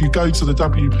 Plus, if you go to the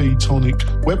WP Tonic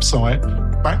website,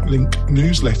 backlink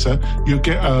newsletter, you'll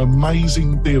get an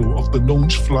amazing deal of the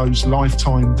Launchflows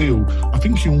lifetime deal. I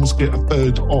think you almost get a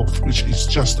third off, which is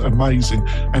just amazing.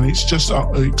 And it's just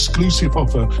an exclusive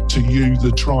offer to you,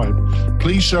 the tribe.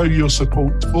 Please show your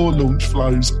support for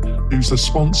Launchflows, who's a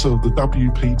sponsor of the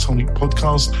WP Tonic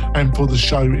podcast, and for the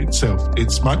show itself.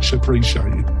 It's much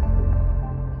appreciated.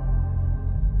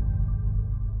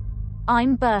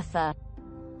 I'm Bertha,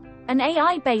 an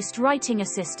AI-based writing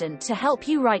assistant to help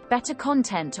you write better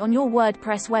content on your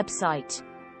WordPress website.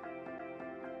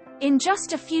 In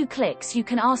just a few clicks, you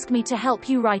can ask me to help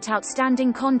you write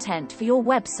outstanding content for your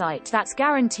website that's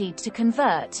guaranteed to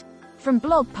convert, from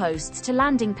blog posts to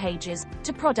landing pages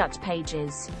to product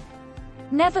pages.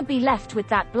 Never be left with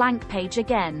that blank page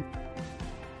again.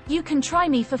 You can try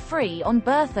me for free on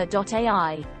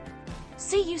bertha.ai.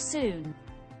 See you soon.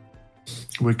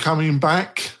 We're coming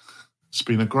back. It's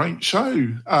been a great show.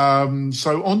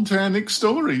 So on to our next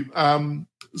story.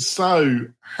 So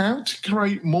how to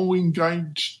create more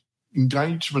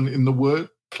engagement in the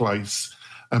workplace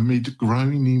amid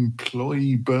growing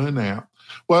employee burnout.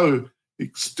 Well,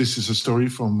 this is a story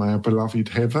from our beloved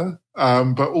Heather,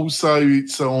 but also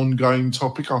it's an ongoing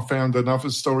topic. I found another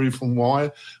story from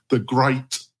Wire, the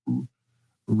Great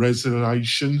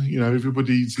Resignation. You know,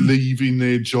 everybody's leaving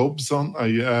their jobs, aren't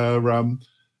they?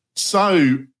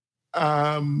 So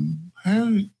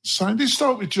let's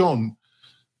start with John.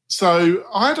 So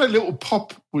I had a little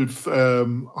pop with,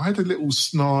 I had a little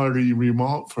snarly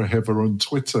remark for Heather on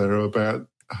Twitter about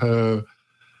her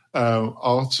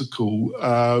article.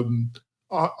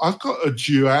 I've got a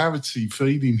duality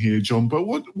feeling here, John, but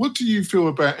what do you feel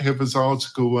about Heather's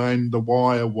article and the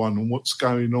Wire one, and what's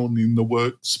going on in the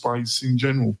workspace in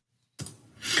general?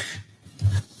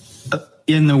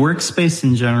 In the workspace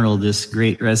in general, this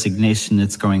great resignation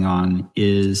that's going on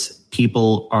is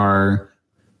people are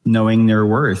knowing their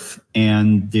worth,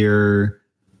 and they're,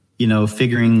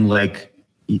 figuring like,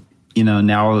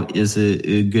 now is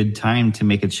a good time to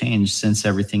make a change since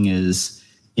everything is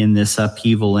in this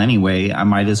upheaval anyway. I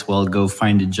might as well go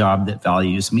find a job that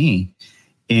values me.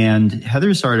 And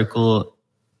Heather's article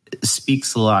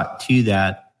speaks a lot to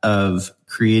that, of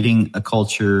creating a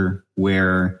culture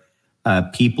where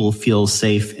people feel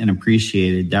safe and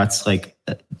appreciated. That's like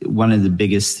one of the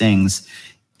biggest things,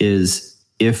 is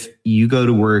if you go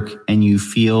to work and you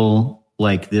feel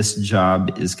like this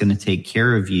job is going to take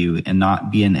care of you and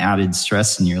not be an added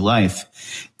stress in your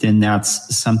life, then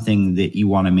that's something that you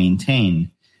want to maintain.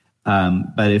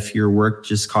 But if your work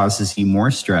just causes you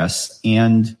more stress,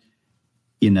 and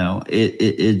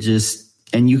it just,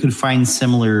 and you could find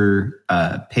similar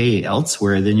pay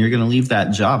elsewhere, then you're going to leave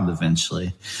that job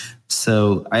eventually.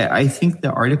 So I think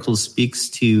the article speaks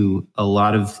to a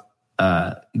lot of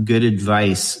good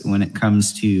advice when it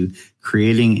comes to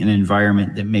creating an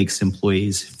environment that makes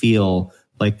employees feel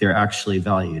like they're actually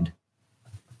valued.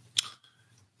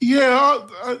 Yeah,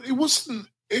 it wasn't.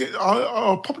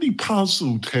 I probably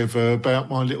puzzled Heather about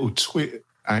my little tweet,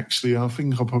 actually. I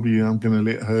think I'm going to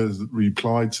let her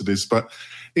reply to this, but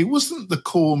it wasn't the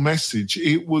core message.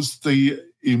 It was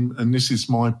and this is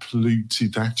my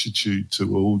polluted attitude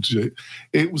towards it,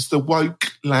 it was the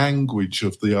woke language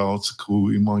of the article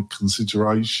in my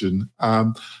consideration.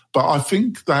 But I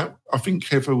think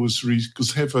Heather was,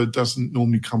 because Heather doesn't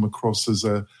normally come across as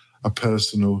a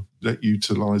person that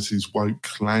utilises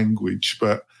woke language,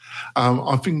 but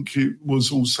I think it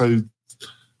was also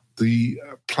the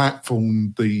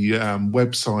platform, the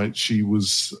website she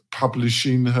was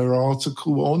publishing her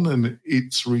article on and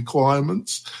its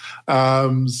requirements.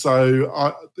 So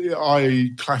I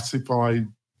classified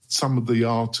some of the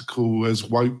article as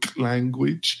woke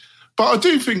language. But I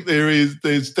do think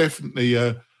there's definitely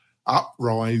a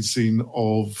uprising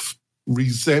of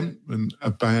resentment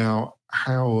about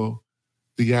how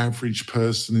the average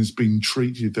person is being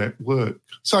treated at work.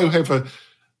 So, Heather,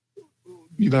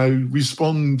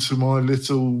 respond to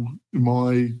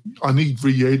I need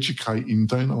re-educating,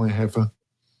 don't I, Heather?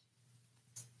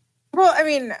 Well, I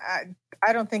mean,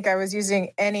 I don't think I was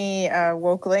using any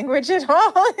woke language at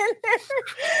all in there.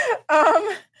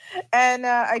 And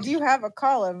I do have a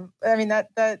column. I mean,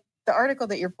 that the article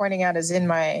that you're pointing out is in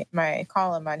my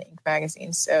column on Inc.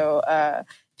 magazine. So if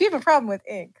you have a problem with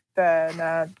Inc.,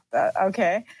 then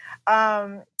okay.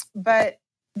 But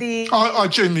I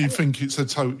genuinely think it's a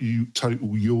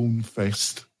total yawn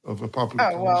fest of a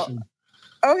publication. Oh, well,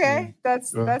 okay,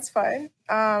 that's fine.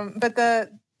 But the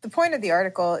point of the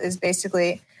article is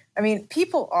basically, I mean,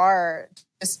 people are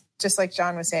just like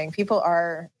John was saying, people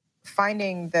are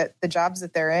finding that the jobs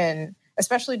that they're in,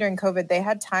 especially during COVID, they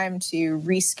had time to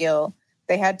reskill.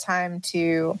 They had time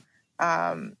to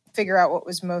figure out what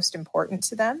was most important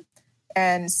to them.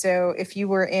 And so if you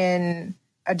were in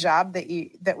a job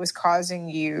that was causing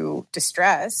you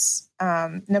distress,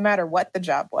 no matter what the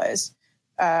job was,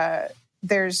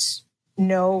 there's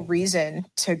no reason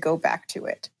to go back to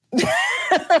it.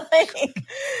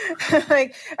 I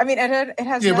mean, it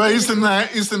has. Yeah, but isn't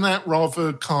that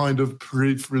rather kind of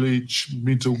privileged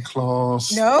middle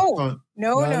class? No.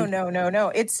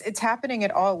 It's happening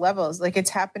at all levels. Like, it's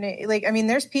happening. Like, I mean,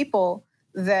 there's people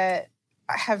that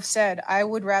have said, I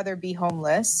would rather be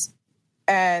homeless,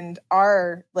 and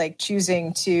are like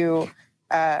choosing to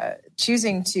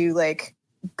like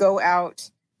go out.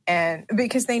 And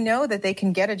because they know that they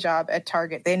can get a job at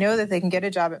Target, they know that they can get a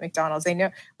job at McDonald's. They know,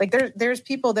 like, there's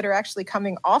people that are actually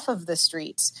coming off of the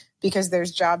streets because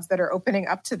there's jobs that are opening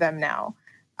up to them now.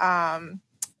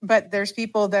 But there's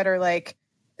people that are like,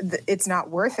 it's not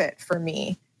worth it for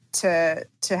me to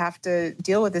have to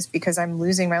deal with this because I'm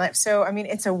losing my life. So, I mean,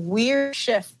 it's a weird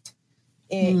shift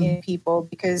in people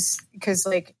because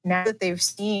like, now that they've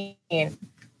seen,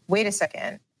 wait a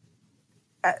second,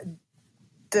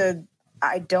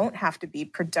 I don't have to be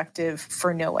productive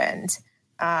for no end.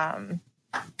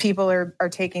 People are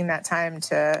taking that time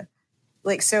to,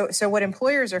 like, so what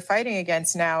employers are fighting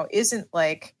against now isn't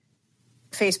like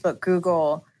Facebook,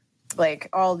 Google, like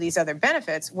all these other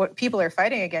benefits. What people are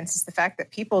fighting against is the fact that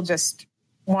people just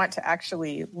want to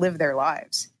actually live their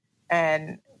lives.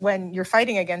 And when you're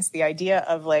fighting against the idea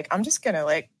of like, I'm just going to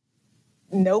like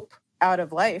nope out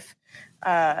of life,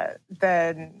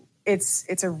 then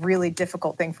it's a really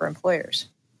difficult thing for employers.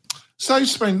 So,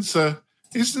 Spencer,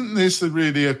 isn't this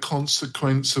really a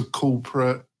consequence of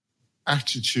corporate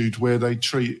attitude where they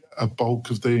treat a bulk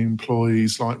of their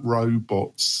employees like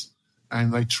robots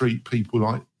and they treat people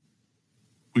like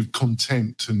with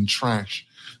contempt and trash?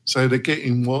 So they're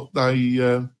getting what they,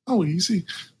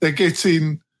 they're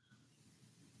getting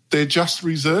their just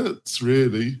desserts,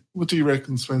 really. What do you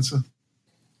reckon, Spencer?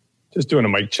 Just doing a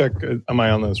mic check. Am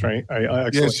I on this, right?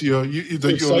 Yes, your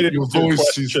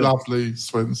voice is lovely,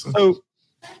 Spencer. So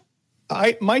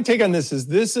my take on this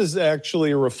is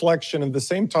actually a reflection of the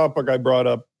same topic I brought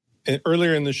up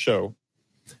earlier in the show.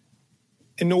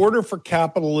 In order for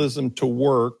capitalism to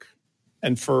work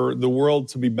and for the world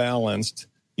to be balanced,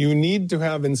 you need to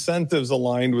have incentives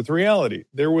aligned with reality.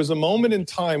 There was a moment in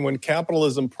time when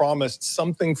capitalism promised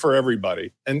something for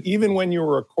everybody. And even when you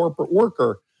were a corporate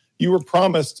worker, you were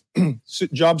promised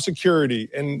job security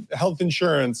and health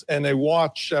insurance and a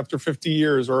watch after 50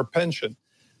 years or a pension.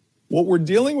 What we're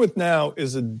dealing with now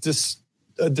is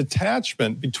a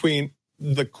detachment between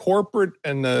the corporate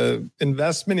and the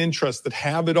investment interests that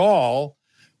have it all,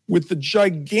 with the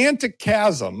gigantic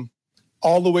chasm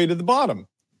all the way to the bottom.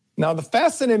 Now, the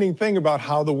fascinating thing about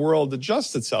how the world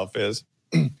adjusts itself is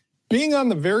being on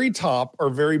the very top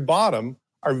or very bottom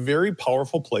are very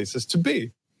powerful places to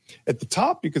be. At the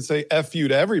top, you could say F you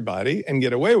to everybody and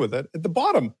get away with it. At the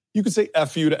bottom, you could say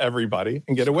F you to everybody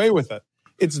and get away with it.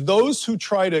 It's those who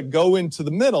try to go into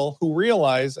the middle who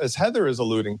realize, as Heather is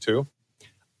alluding to,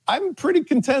 I'm pretty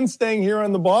content staying here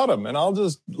on the bottom, and I'll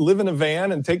just live in a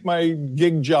van and take my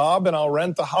gig job, and I'll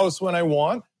rent a house when I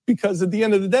want, because at the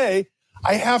end of the day,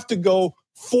 I have to go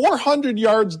 400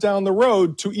 yards down the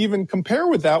road to even compare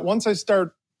with that once I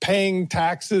start paying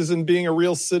taxes and being a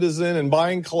real citizen and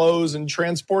buying clothes and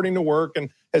transporting to work.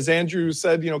 And as Andrew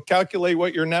said, calculate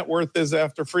what your net worth is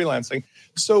after freelancing.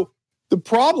 So the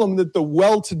problem that the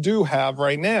well-to-do have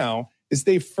right now is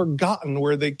they've forgotten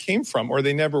where they came from, or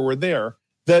they never were there,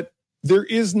 that there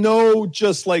is no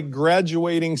just like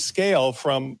graduating scale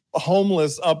from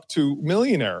homeless up to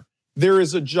millionaire. There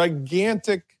is a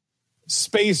gigantic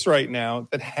space right now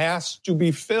that has to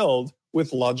be filled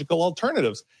with logical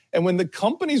alternatives. And when the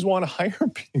companies want to hire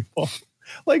people,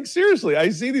 like seriously, I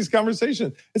see these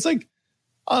conversations. It's like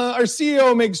our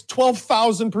CEO makes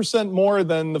 12,000% more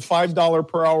than the $5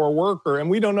 per hour worker. And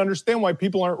we don't understand why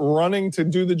people aren't running to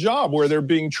do the job where they're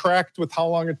being tracked with how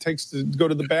long it takes to go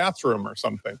to the bathroom or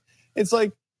something. It's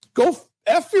like, go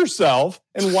F yourself.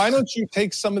 And why don't you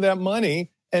take some of that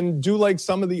money and do like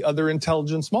some of the other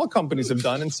intelligent small companies have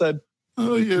done and said,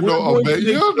 oh, you're not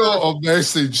on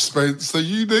message, Spencer.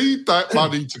 You need that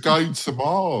money to go to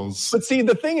Mars. But see,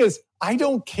 the thing is, I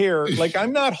don't care. Like,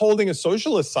 I'm not holding a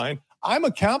socialist sign. I'm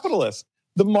a capitalist.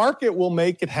 The market will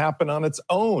make it happen on its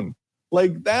own.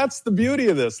 Like, that's the beauty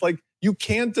of this. Like, you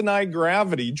can't deny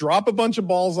gravity. Drop a bunch of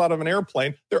balls out of an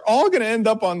airplane. They're all going to end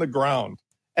up on the ground.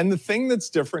 And the thing that's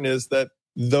different is that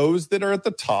those that are at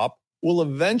the top will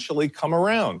eventually come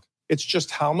around. It's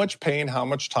just how much pain, how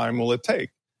much time will it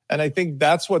take? And I think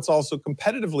that's what's also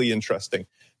competitively interesting.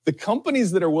 The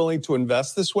companies that are willing to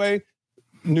invest this way,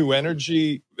 new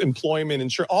energy, employment,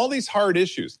 insurance, all these hard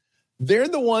issues, they're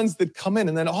the ones that come in.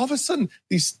 And then all of a sudden,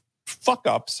 these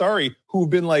fuck-ups, who've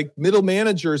been like middle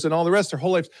managers and all the rest their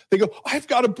whole lives, they go, I've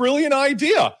got a brilliant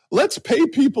idea. Let's pay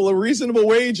people a reasonable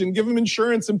wage and give them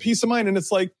insurance and peace of mind. And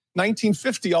it's like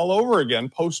 1950 all over again,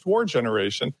 post-war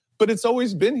generation. But it's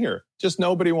always been here. Just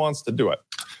nobody wants to do it.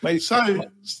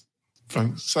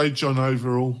 So, John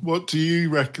Overall, what do you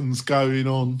reckon's going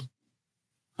on?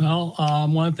 Well,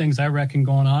 one of the things I reckon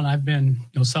going on, I've been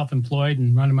self-employed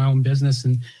and running my own business,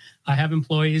 and I have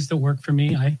employees that work for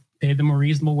me. I pay them a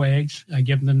reasonable wage. I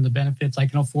give them the benefits I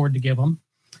can afford to give them.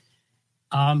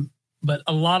 But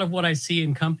a lot of what I see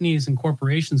in companies and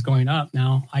corporations going up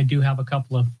now, I do have a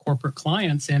couple of corporate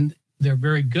clients, and they're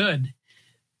very good.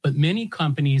 But many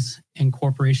companies and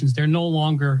corporations, they're no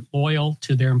longer loyal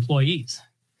to their employees.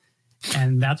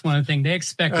 And that's one of the things they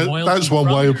expect loyalty. That's one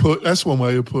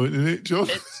way of putting it, John.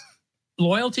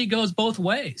 Loyalty goes both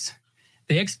ways.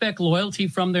 They expect loyalty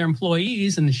from their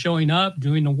employees and showing up,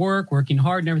 doing the work, working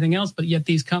hard and everything else, but yet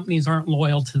these companies aren't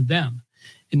loyal to them.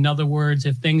 In other words,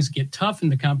 if things get tough in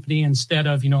the company, instead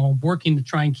of, working to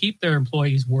try and keep their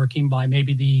employees working by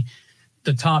maybe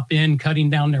the top end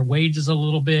cutting down their wages a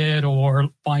little bit or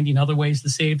finding other ways to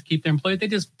save to keep their employees, they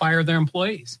just fire their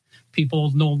employees.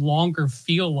 People no longer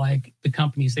feel like the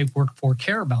companies they've worked for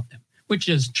care about them, which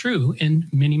is true in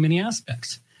many, many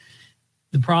aspects.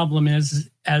 The problem is,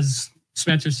 as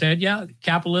Spencer said,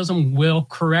 capitalism will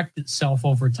correct itself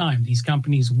over time. These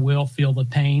companies will feel the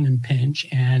pain and pinch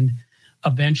and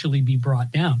eventually be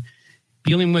brought down.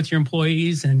 Dealing with your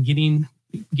employees and getting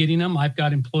them, I've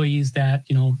got employees that,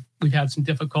 we've had some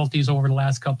difficulties over the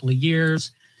last couple of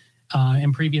years.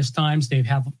 In previous times, they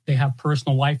have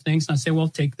personal life things. And I say, well,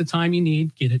 take the time you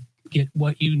need, get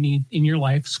what you need in your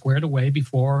life squared away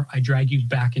before I drag you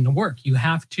back into work. You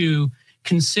have to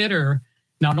consider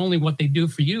not only what they do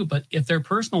for you, but if their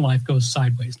personal life goes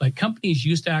sideways. Like companies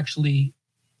used to actually,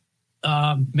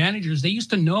 managers, they used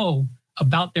to know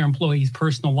about their employees'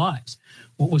 personal lives,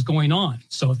 what was going on.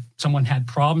 So if someone had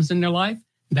problems in their life,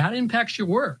 that impacts your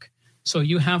work. So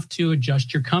you have to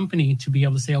adjust your company to be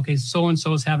able to say, okay,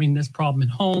 so-and-so is having this problem at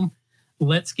home.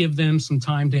 Let's give them some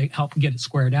time to help get it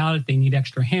squared out. If they need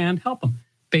extra hand, help them.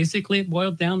 Basically, it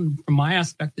boiled down from my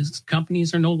aspect is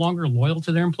companies are no longer loyal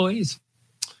to their employees.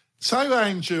 So,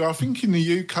 Andrew, I think in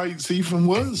the UK it's even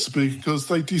worse because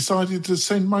they decided to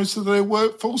send most of their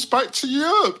workforce back to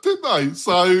Europe, didn't they?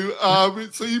 So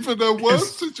it's even a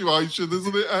worse situation,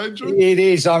 isn't it, Andrew? It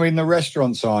is. I mean, the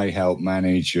restaurants I help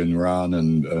manage and run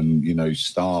and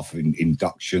staff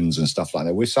inductions and stuff like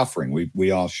that, we're suffering. We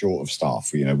are short of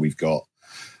staff. We've got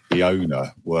the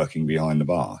owner working behind the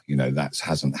bar. That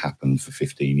hasn't happened for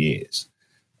 15 years.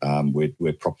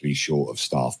 We're properly short of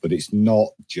staff, but it's not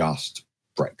just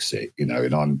Brexit, and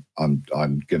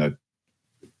I'm gonna,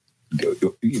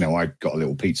 I got a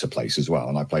little pizza place as well,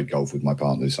 and I played golf with my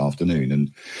partner this afternoon,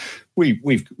 and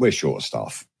we're short of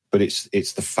staff, but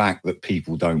it's the fact that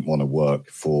people don't want to work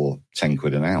for 10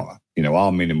 quid an hour.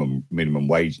 Our minimum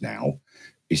wage now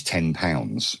is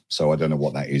 £10, so I don't know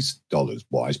what that is dollars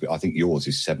wise, but I think yours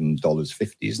is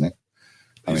 $7.50, isn't it?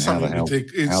 I mean, how the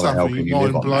hell can you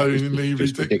live on that?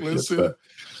 It's ridiculous. But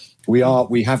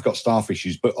we have got staff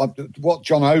issues, but what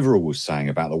John Overall was saying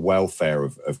about the welfare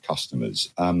of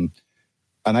customers, an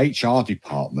HR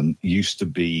department used to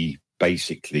be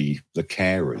basically the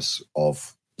carers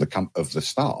of the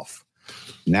staff.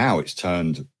 Now it's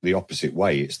turned the opposite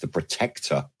way. It's the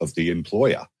protector of the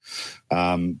employer,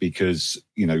 because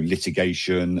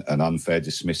litigation and unfair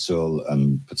dismissal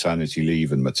and paternity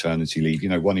leave and maternity leave.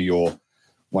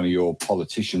 One of your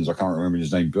politicians, I can't remember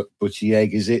his name, but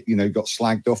Buttigieg, is it? Got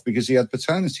slagged off because he had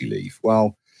paternity leave.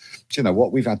 Well, you know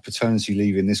what? We've had paternity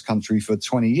leave in this country for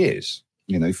 20 years.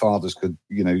 You know, fathers could,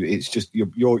 you know, it's just you're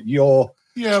 20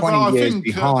 years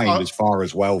behind as far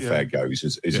as welfare goes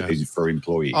as for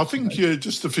employees. I think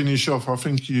just to finish off, I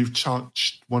think you've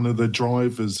touched one of the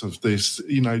drivers of this.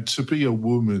 You know, to be a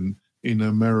woman in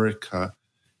America,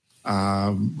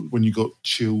 when you got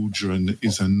children,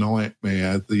 is a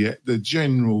nightmare. The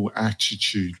general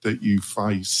attitude that you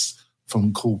face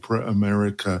from corporate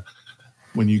America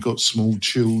when you got small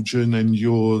children and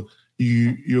you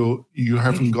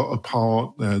haven't got a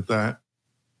partner that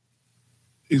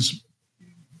is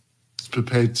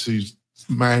prepared to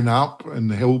man up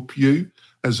and help you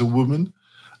as a woman,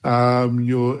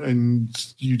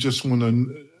 you just want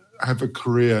to have a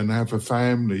career and have a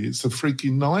family. It's a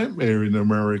freaking nightmare in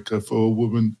America for a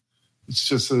woman. It's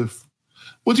just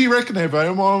what do you reckon, Eva?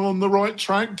 Am I on the right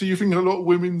track? Do you think a lot of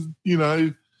women, you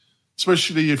know,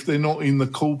 especially if they're not in the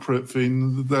corporate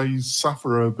thing, they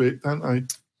suffer a bit, don't they?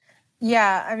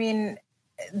 Yeah, I mean,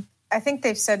 I think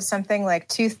they've said something like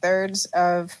 2/3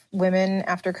 of women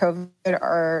after COVID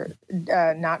are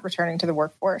not returning to the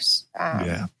workforce.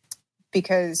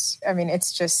 Because, I mean,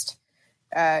 it's just,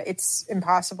 it's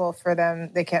impossible for them.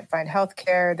 They can't find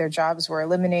healthcare. Their jobs were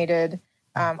eliminated,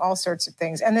 all sorts of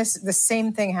things. And the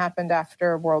same thing happened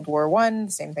after World War I.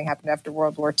 The same thing happened after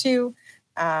World War II.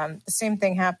 The same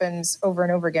thing happens over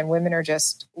and over again. Women are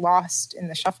just lost in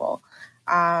the shuffle.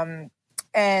 I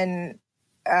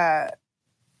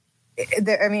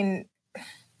mean,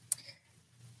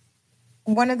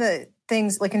 one of the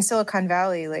things, like in Silicon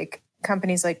Valley, like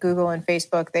companies like Google and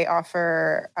Facebook, they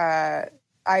offer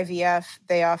IVF,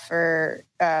 they offer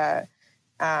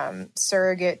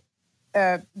surrogate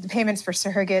payments for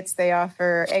surrogates, they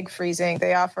offer egg freezing,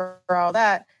 they offer all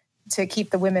that to keep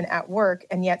the women at work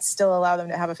and yet still allow them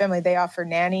to have a family. They offer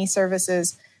nanny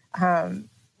services.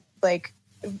 Like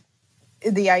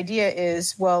the idea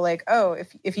is, well, like, oh,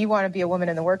 if you want to be a woman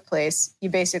in the workplace, you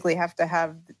basically have to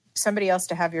have somebody else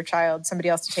to have your child, somebody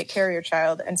else to take care of your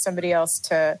child, and somebody else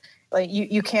to, like,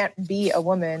 you can't be a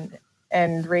woman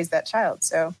and raise that child.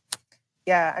 So,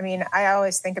 yeah, I mean, I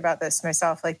always think about this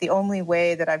myself. Like, the only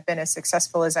way that I've been as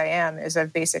successful as I am is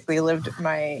I've basically lived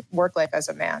my work life as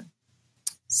a man.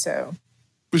 So,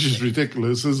 which is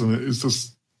ridiculous, isn't it? It's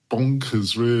just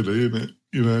bonkers, really, isn't it?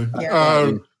 You know,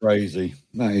 that is crazy.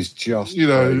 That is just, you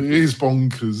know, it is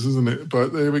bonkers, isn't it?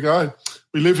 But there we go.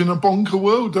 We live in a bonker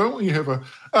world, don't we, Heather?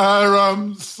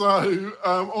 On to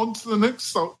the next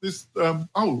song. This,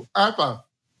 ABBA,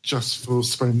 Just for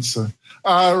Spencer.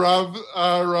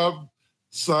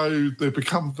 So they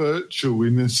become virtual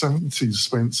in the 70s,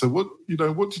 Spencer. What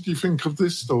did you think of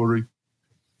this story?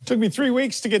 It took me 3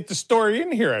 weeks to get the story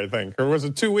in here, I think. Or was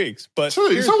it 2 weeks? But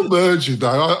it's all merging, though.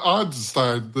 I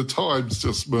understand. The time's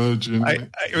just merging.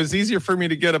 It was easier for me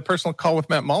to get a personal call with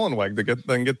Matt Mullenweg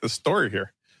than get the story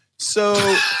here. So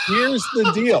here's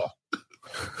the deal.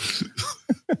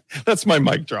 That's my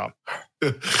mic drop.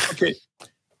 Okay.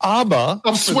 ABBA.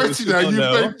 I'm sweating now. You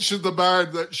mentioned the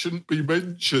man that shouldn't be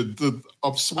mentioned.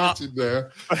 I'm sweating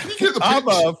there. Can you get the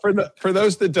ABBA, for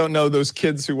those that don't know, those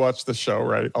kids who watch the show,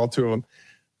 right, all two of them,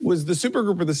 was the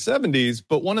supergroup of the 70s.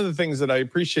 But one of the things that I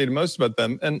appreciated most about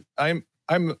them, and I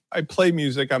play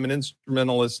music. I'm an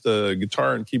instrumentalist,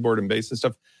 guitar and keyboard and bass and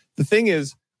stuff. The thing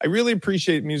is, I really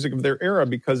appreciate music of their era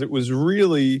because it was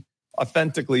really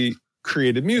authentically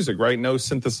created music, right? No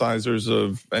synthesizers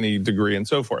of any degree and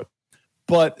so forth.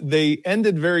 But they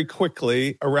ended very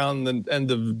quickly around the end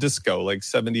of disco, like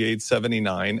 78,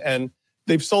 79. And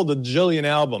they've sold a jillion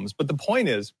albums. But the point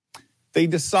is, they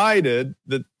decided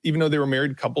that even though they were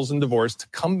married couples and divorced, to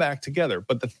come back together.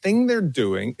 But the thing they're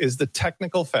doing is the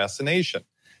technical fascination.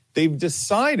 They've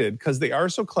decided, because they are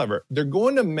so clever, they're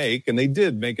going to make, and they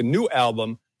did make, a new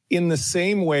album in the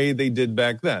same way they did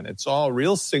back then. It's all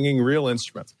real singing, real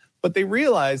instruments. But they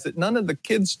realize that none of the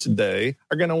kids today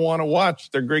are going to want to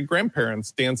watch their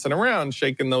great-grandparents dancing around,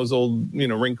 shaking those old,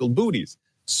 wrinkled booties.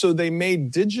 So they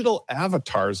made digital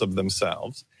avatars of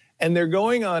themselves, and they're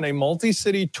going on a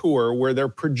multi-city tour where they're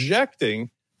projecting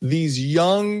these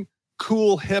young,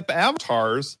 cool, hip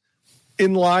avatars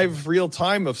in live real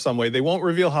time of some way. They won't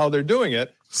reveal how they're doing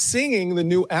it, singing the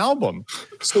new album.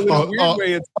 So in a weird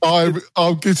way,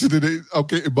 I'm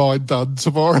getting mine done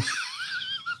tomorrow.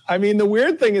 I mean, the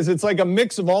weird thing is it's like a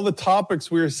mix of all the topics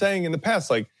we were saying in the past.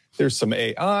 Like, there's some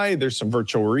AI, there's some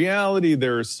virtual reality,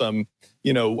 there's some,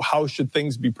 how should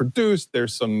things be produced?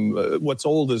 There's some what's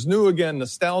old is new again,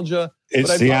 nostalgia.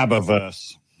 It's the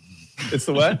ABBA-verse. It's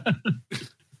the what?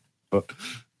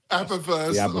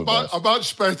 ABBA-verse. A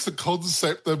much better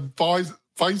concept than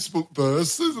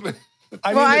Facebook-verse, isn't it?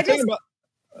 I mean,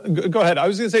 Go ahead. I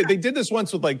was going to say they did this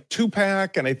once with like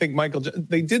Tupac and I think Michael.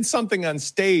 They did something on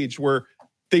stage where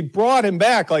they brought him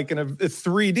back like in a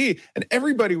 3D, and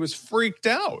everybody was freaked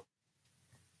out.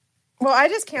 Well, I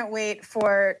just can't wait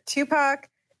for Tupac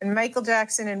and Michael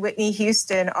Jackson and Whitney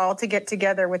Houston all to get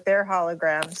together with their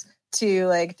holograms to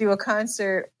like do a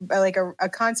concert, like a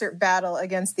concert battle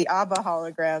against the ABBA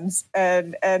holograms,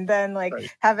 and then like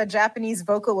have a Japanese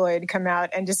Vocaloid come out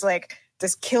and just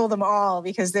kill them all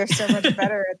because they're so much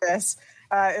better at this.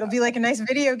 It'll be like a nice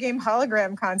video game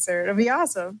hologram concert. It'll be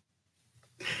awesome.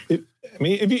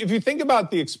 If you think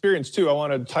about the experience too, I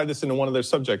want to tie this into one other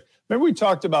subject. Remember we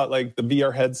talked about like the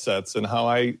VR headsets and how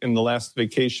I, in the last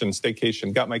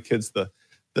staycation, got my kids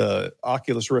the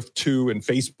Oculus Rift 2 and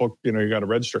Facebook, you got to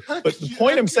register. But the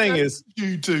point I'm saying is...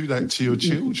 You do that to your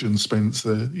children,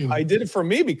 Spencer. I did it for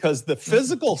me because the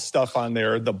physical stuff on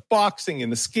there, the boxing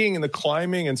and the skiing and the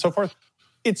climbing and so forth,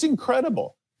 it's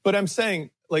incredible. But I'm saying,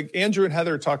 like Andrew and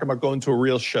Heather are talking about going to a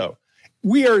real show.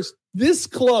 We are this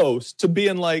close to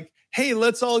being like, hey,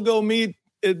 let's all go meet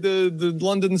at the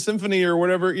London Symphony or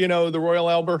whatever, the Royal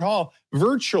Albert Hall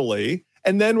virtually.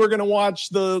 And then we're going to watch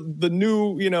the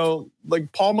new,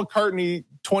 like Paul McCartney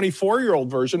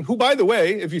 24-year-old version, who, by the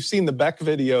way, if you've seen the Beck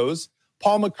videos,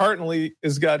 Paul McCartney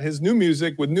has got his new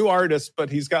music with new artists,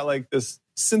 but he's got like this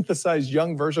synthesized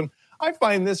young version. I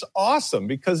find this awesome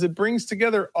because it brings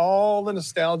together all the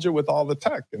nostalgia with all the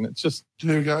tech. And it's just...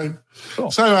 There you go. Cool.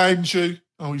 So, Andrew...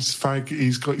 Oh, he's got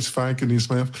his fag in his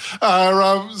mouth.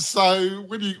 So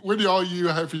when are you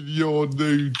having your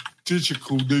new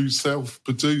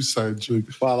self-produced, Andrew?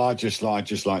 Well, I just like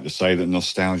to say that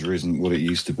nostalgia isn't what it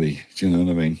used to be. Do you know what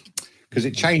I mean? Because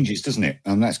it changes, doesn't it?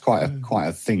 And that's quite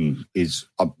a thing. Is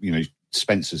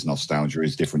Spencer's nostalgia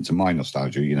is different to my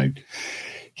nostalgia.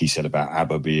 He said about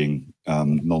ABBA being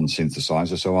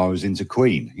non-synthesizer, so I was into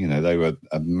Queen. They were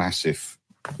a massive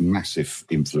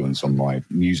influence on my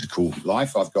musical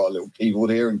life. I've got a little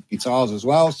keyboard here and guitars as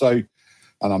well, and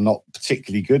I'm not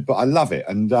particularly good, but I love it.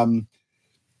 And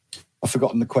I've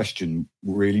forgotten the question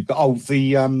really, but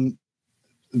it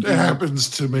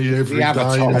happens to me every day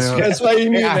now. That's why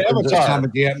you need an avatar.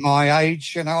 Somebody at my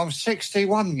age, I'm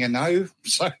 61,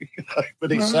 so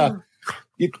but it's I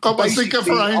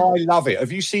love it.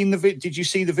 Have you seen did you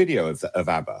see the video of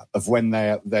ABBA of when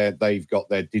they've got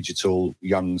their digital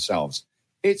young selves?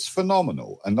 It's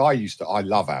phenomenal, and I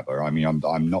love ABBA. I mean,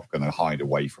 I'm not going to hide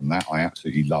away from that. I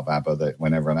absolutely love ABBA.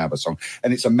 Whenever an ABBA song,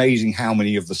 and it's amazing how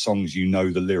many of the songs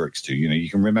the lyrics to. You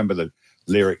can remember the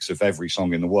lyrics of every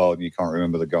song in the world, and you can't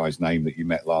remember the guy's name that you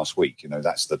met last week.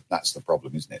 That's the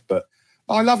problem, isn't it? But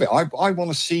I love it. I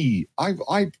want to see.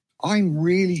 I'm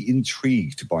really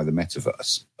intrigued by the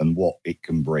metaverse and what it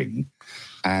can bring,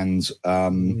 and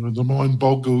the mind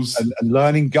boggles. And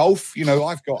learning golf, I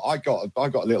got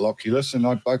a little Oculus, and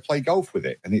I play golf with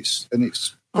it, and it's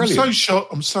brilliant.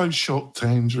 I'm so shocked,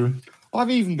 Andrew.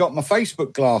 I've even got my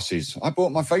Facebook glasses. I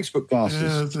bought my Facebook glasses.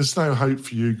 Yeah, there's no hope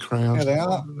for you, crowd. Yeah, they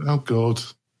are. Oh God.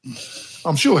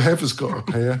 I'm sure Heather's got a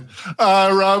pair.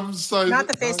 So not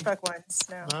the Facebook ones.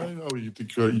 No. Oh, you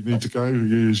need to go.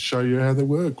 You show you how they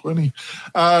work, won't he?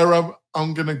 I'm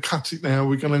going to cut it now.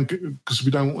 Because we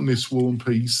don't want this War and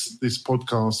Peace, this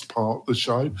podcast part of the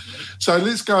show. So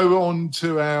let's go on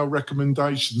to our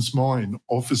recommendations. Mine,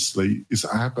 obviously, is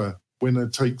ABBA, Winner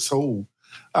Takes All.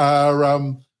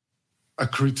 A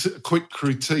quick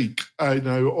critique.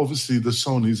 Obviously, the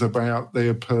song is about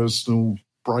their personal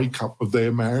breakup of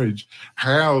their marriage,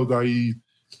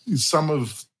 some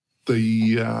of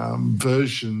the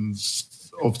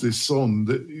versions of this song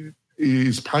that it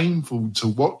is painful to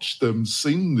watch them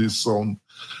sing this song,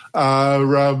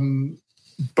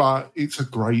 but it's a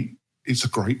great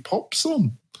pop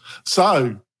song.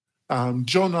 So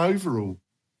John Overall,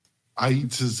 A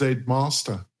to Z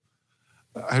master,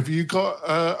 have you got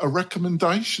a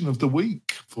recommendation of the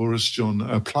week for us, John?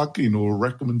 A plug-in or a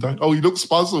recommendation? Oh, he looks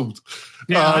puzzled.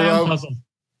 Yeah, I am puzzled.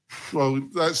 Well,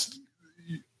 that's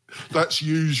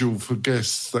usual for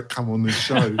guests that come on this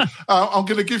show. I'm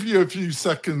going to give you a few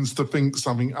seconds to think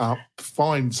something up,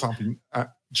 find something,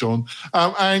 John.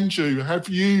 Andrew, have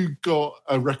you got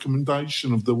a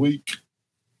recommendation of the week?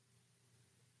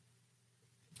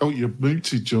 Oh, you're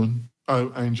muted, John.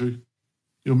 Oh, Andrew.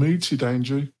 You're muted,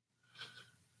 Andrew.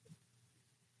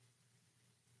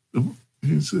 Oh,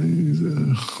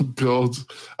 God.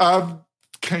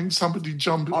 Can somebody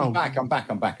jump in? I'm back.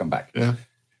 Yeah.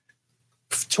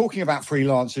 Talking about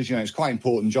freelancers, it's quite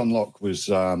important. John Locke was,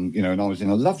 and I was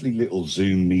in a lovely little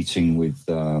Zoom meeting with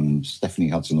Stephanie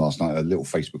Hudson last night. A little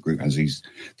Facebook group has these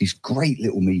great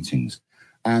little meetings.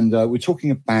 And we're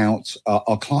talking about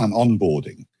our client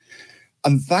onboarding.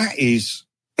 And that is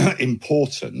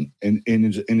important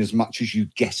in as much as you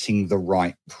getting the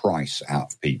right price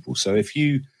out of people. So if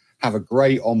you have a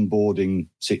great onboarding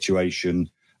situation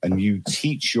and you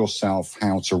teach yourself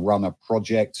how to run a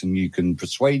project and you can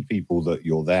persuade people that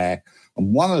you're there.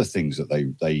 And one of the things that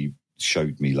they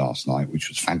showed me last night, which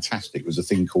was fantastic, was a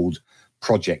thing called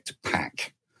Project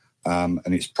Pack. And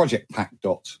it's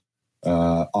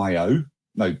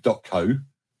projectpack.co.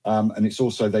 And it's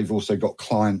also, they've also got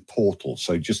client portal.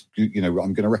 So just, I'm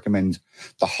going to recommend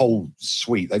the whole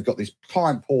suite. They've got this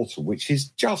client portal, which is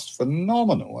just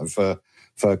phenomenal for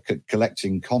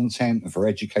collecting content and for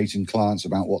educating clients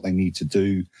about what they need to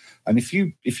do. And if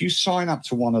you sign up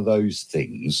to one of those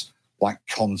things like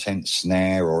Content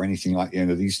Snare or anything like,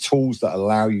 these tools that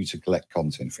allow you to collect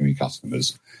content from your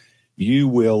customers, you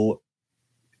will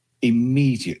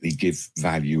immediately give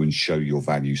value and show your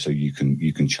value so you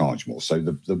can charge more. So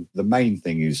the main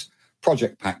thing is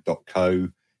projectpack.co.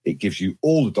 It gives you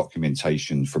all the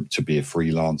documentation to be a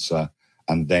freelancer,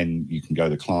 and then you can go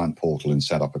to client portal and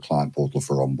set up a client portal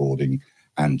for onboarding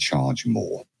and charge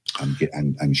more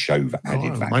and show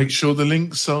added value. Make sure the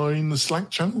links are in the Slack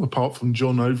channel, apart from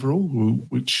John overall,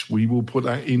 which we will put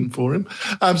that in for him.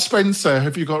 Spencer,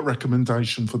 have you got a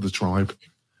recommendation for the tribe?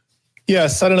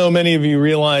 Yes, I don't know, many of you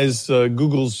realize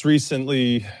Google's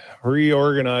recently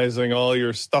reorganizing all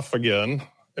your stuff again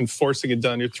and forcing it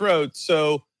down your throat.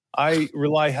 So I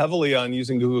rely heavily on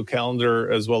using Google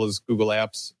Calendar as well as Google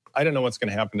Apps. I don't know what's going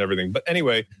to happen to everything. But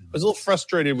anyway, I was a little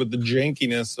frustrated with the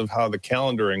jankiness of how the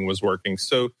calendaring was working.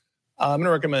 So I'm going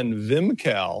to recommend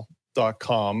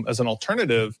Vimcal.com as an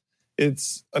alternative.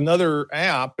 It's another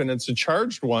app and it's a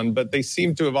charged one, but they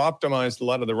seem to have optimized a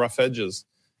lot of the rough edges.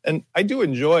 And I do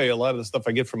enjoy a lot of the stuff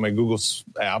I get from my Google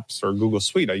apps or Google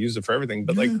Suite. I use it for everything.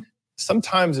 But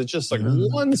sometimes it's just like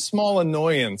one small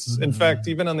annoyance. In fact,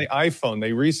 even on the iPhone,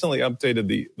 they recently updated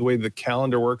the way the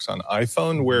calendar works on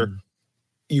iPhone, where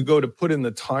you go to put in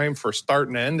the time for start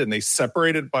and end and they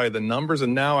separate it by the numbers.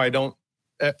 And now I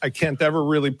can't ever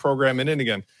really program it in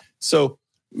again. So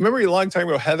remember a long time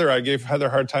ago, Heather, I gave Heather a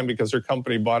hard time because her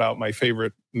company bought out my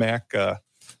favorite Mac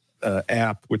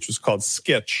app, which was called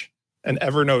Sketch. And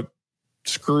Evernote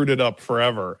screwed it up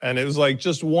forever. And it was like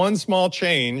just one small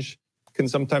change can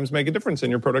sometimes make a difference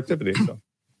in your productivity. So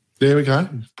there we go.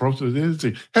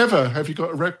 Productivity. Heather, have you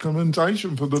got a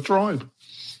recommendation for the tribe?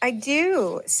 I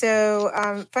do.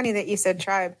 So funny that you said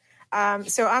tribe.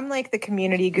 So I'm like the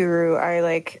community guru.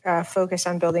 I focus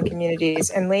on building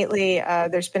communities. And lately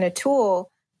there's been a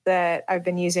tool that I've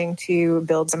been using to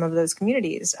build some of those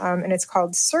communities. And it's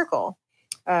called Circle.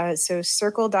 So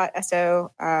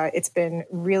circle.so, it's been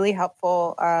really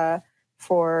helpful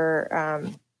for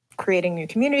creating new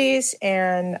communities,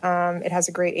 and it has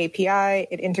a great API.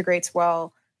 It integrates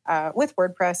well with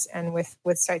WordPress and with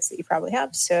sites that you probably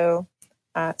have. So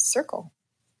Circle.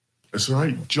 That's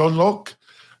right. John Locke,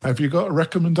 have you got a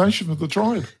recommendation for the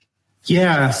tribe?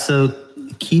 Yeah, so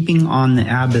keeping on the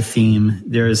ABBA theme,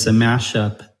 there's a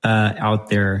mashup out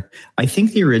there. I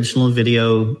think the original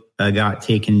video got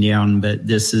taken down, but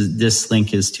this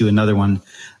link is to another one.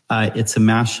 It's a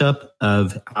mashup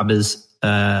of ABBA's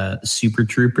Super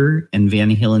Trooper and Van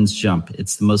Halen's Jump.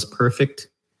 It's the most perfect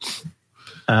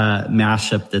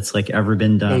mashup that's ever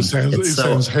been done. It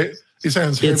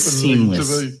sounds it's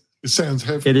seamless. It sounds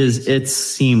heavy. It is. It's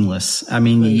seamless. I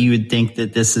mean, you would think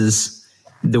that this is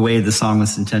the way the song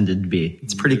was intended to be.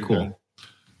 It's pretty cool.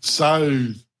 So,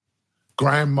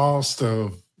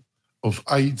 Grandmaster of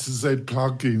A to Z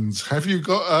plugins, have you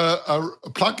got a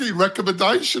plugin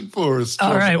recommendation for us?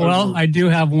 All right. Well, I do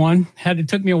have one. It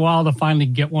took me a while to finally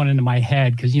get one into my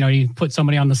head because, you put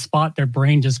somebody on the spot, their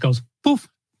brain just goes poof.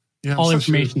 Yeah, all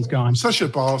information's gone. I'm such a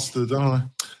bastard, aren't I?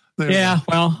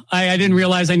 Well, I didn't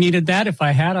realize I needed that. If I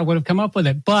had, I would have come up with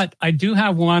it. But I do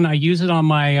have one. I use it on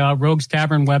my Rogues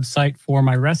Tavern website for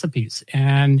my recipes.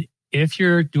 And if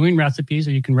you're doing recipes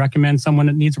or you can recommend someone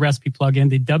that needs a recipe plugin,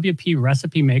 the WP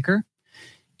Recipe Maker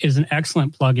is an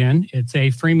excellent plugin. It's a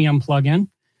freemium plugin.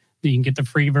 You can get the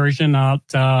free version at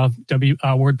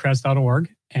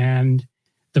WordPress.org. And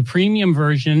the premium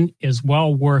version is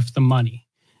well worth the money,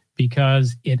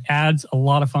 because it adds a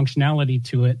lot of functionality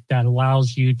to it that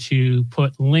allows you to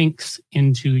put links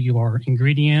into your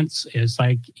ingredients. It's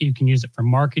like you can use it for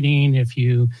marketing. If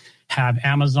you have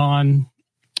Amazon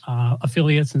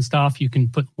affiliates and stuff, you can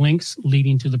put links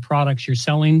leading to the products you're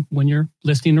selling when you're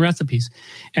listing the recipes.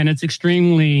 And it's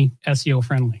extremely SEO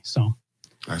friendly. So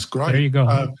that's great. There you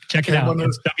go. Check it out.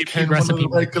 Can one of the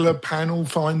regular panel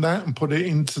find that and put it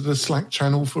into the Slack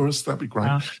channel for us? That'd be great.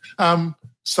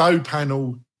 So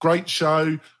panel, great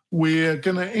show. we're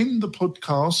going to end the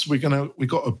podcast. We've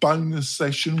got a bonus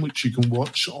session which you can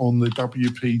watch on the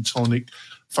WP Tonic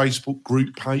Facebook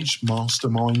group page,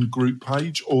 Mastermind group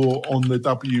page, or on the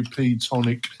WP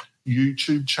Tonic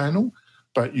YouTube channel.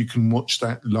 But you can watch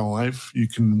that live. You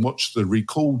can watch the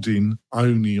recording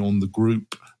only on the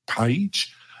group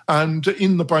page. And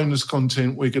in the bonus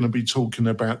content, we're going to be talking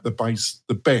about the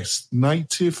best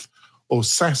native or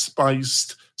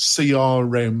SaaS-based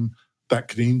CRM that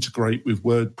can integrate with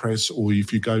WordPress, or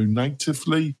if you go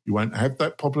natively, you won't have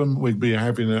that problem. We'll be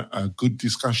having a good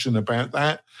discussion about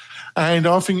that. And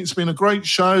I think it's been a great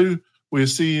show. We'll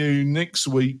see you next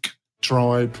week,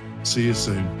 Tribe. See you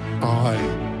soon.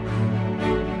 Bye.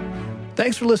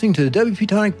 Thanks for listening to the WP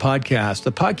Tonic Podcast,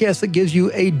 the podcast that gives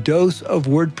you a dose of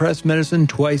WordPress medicine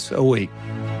twice a week.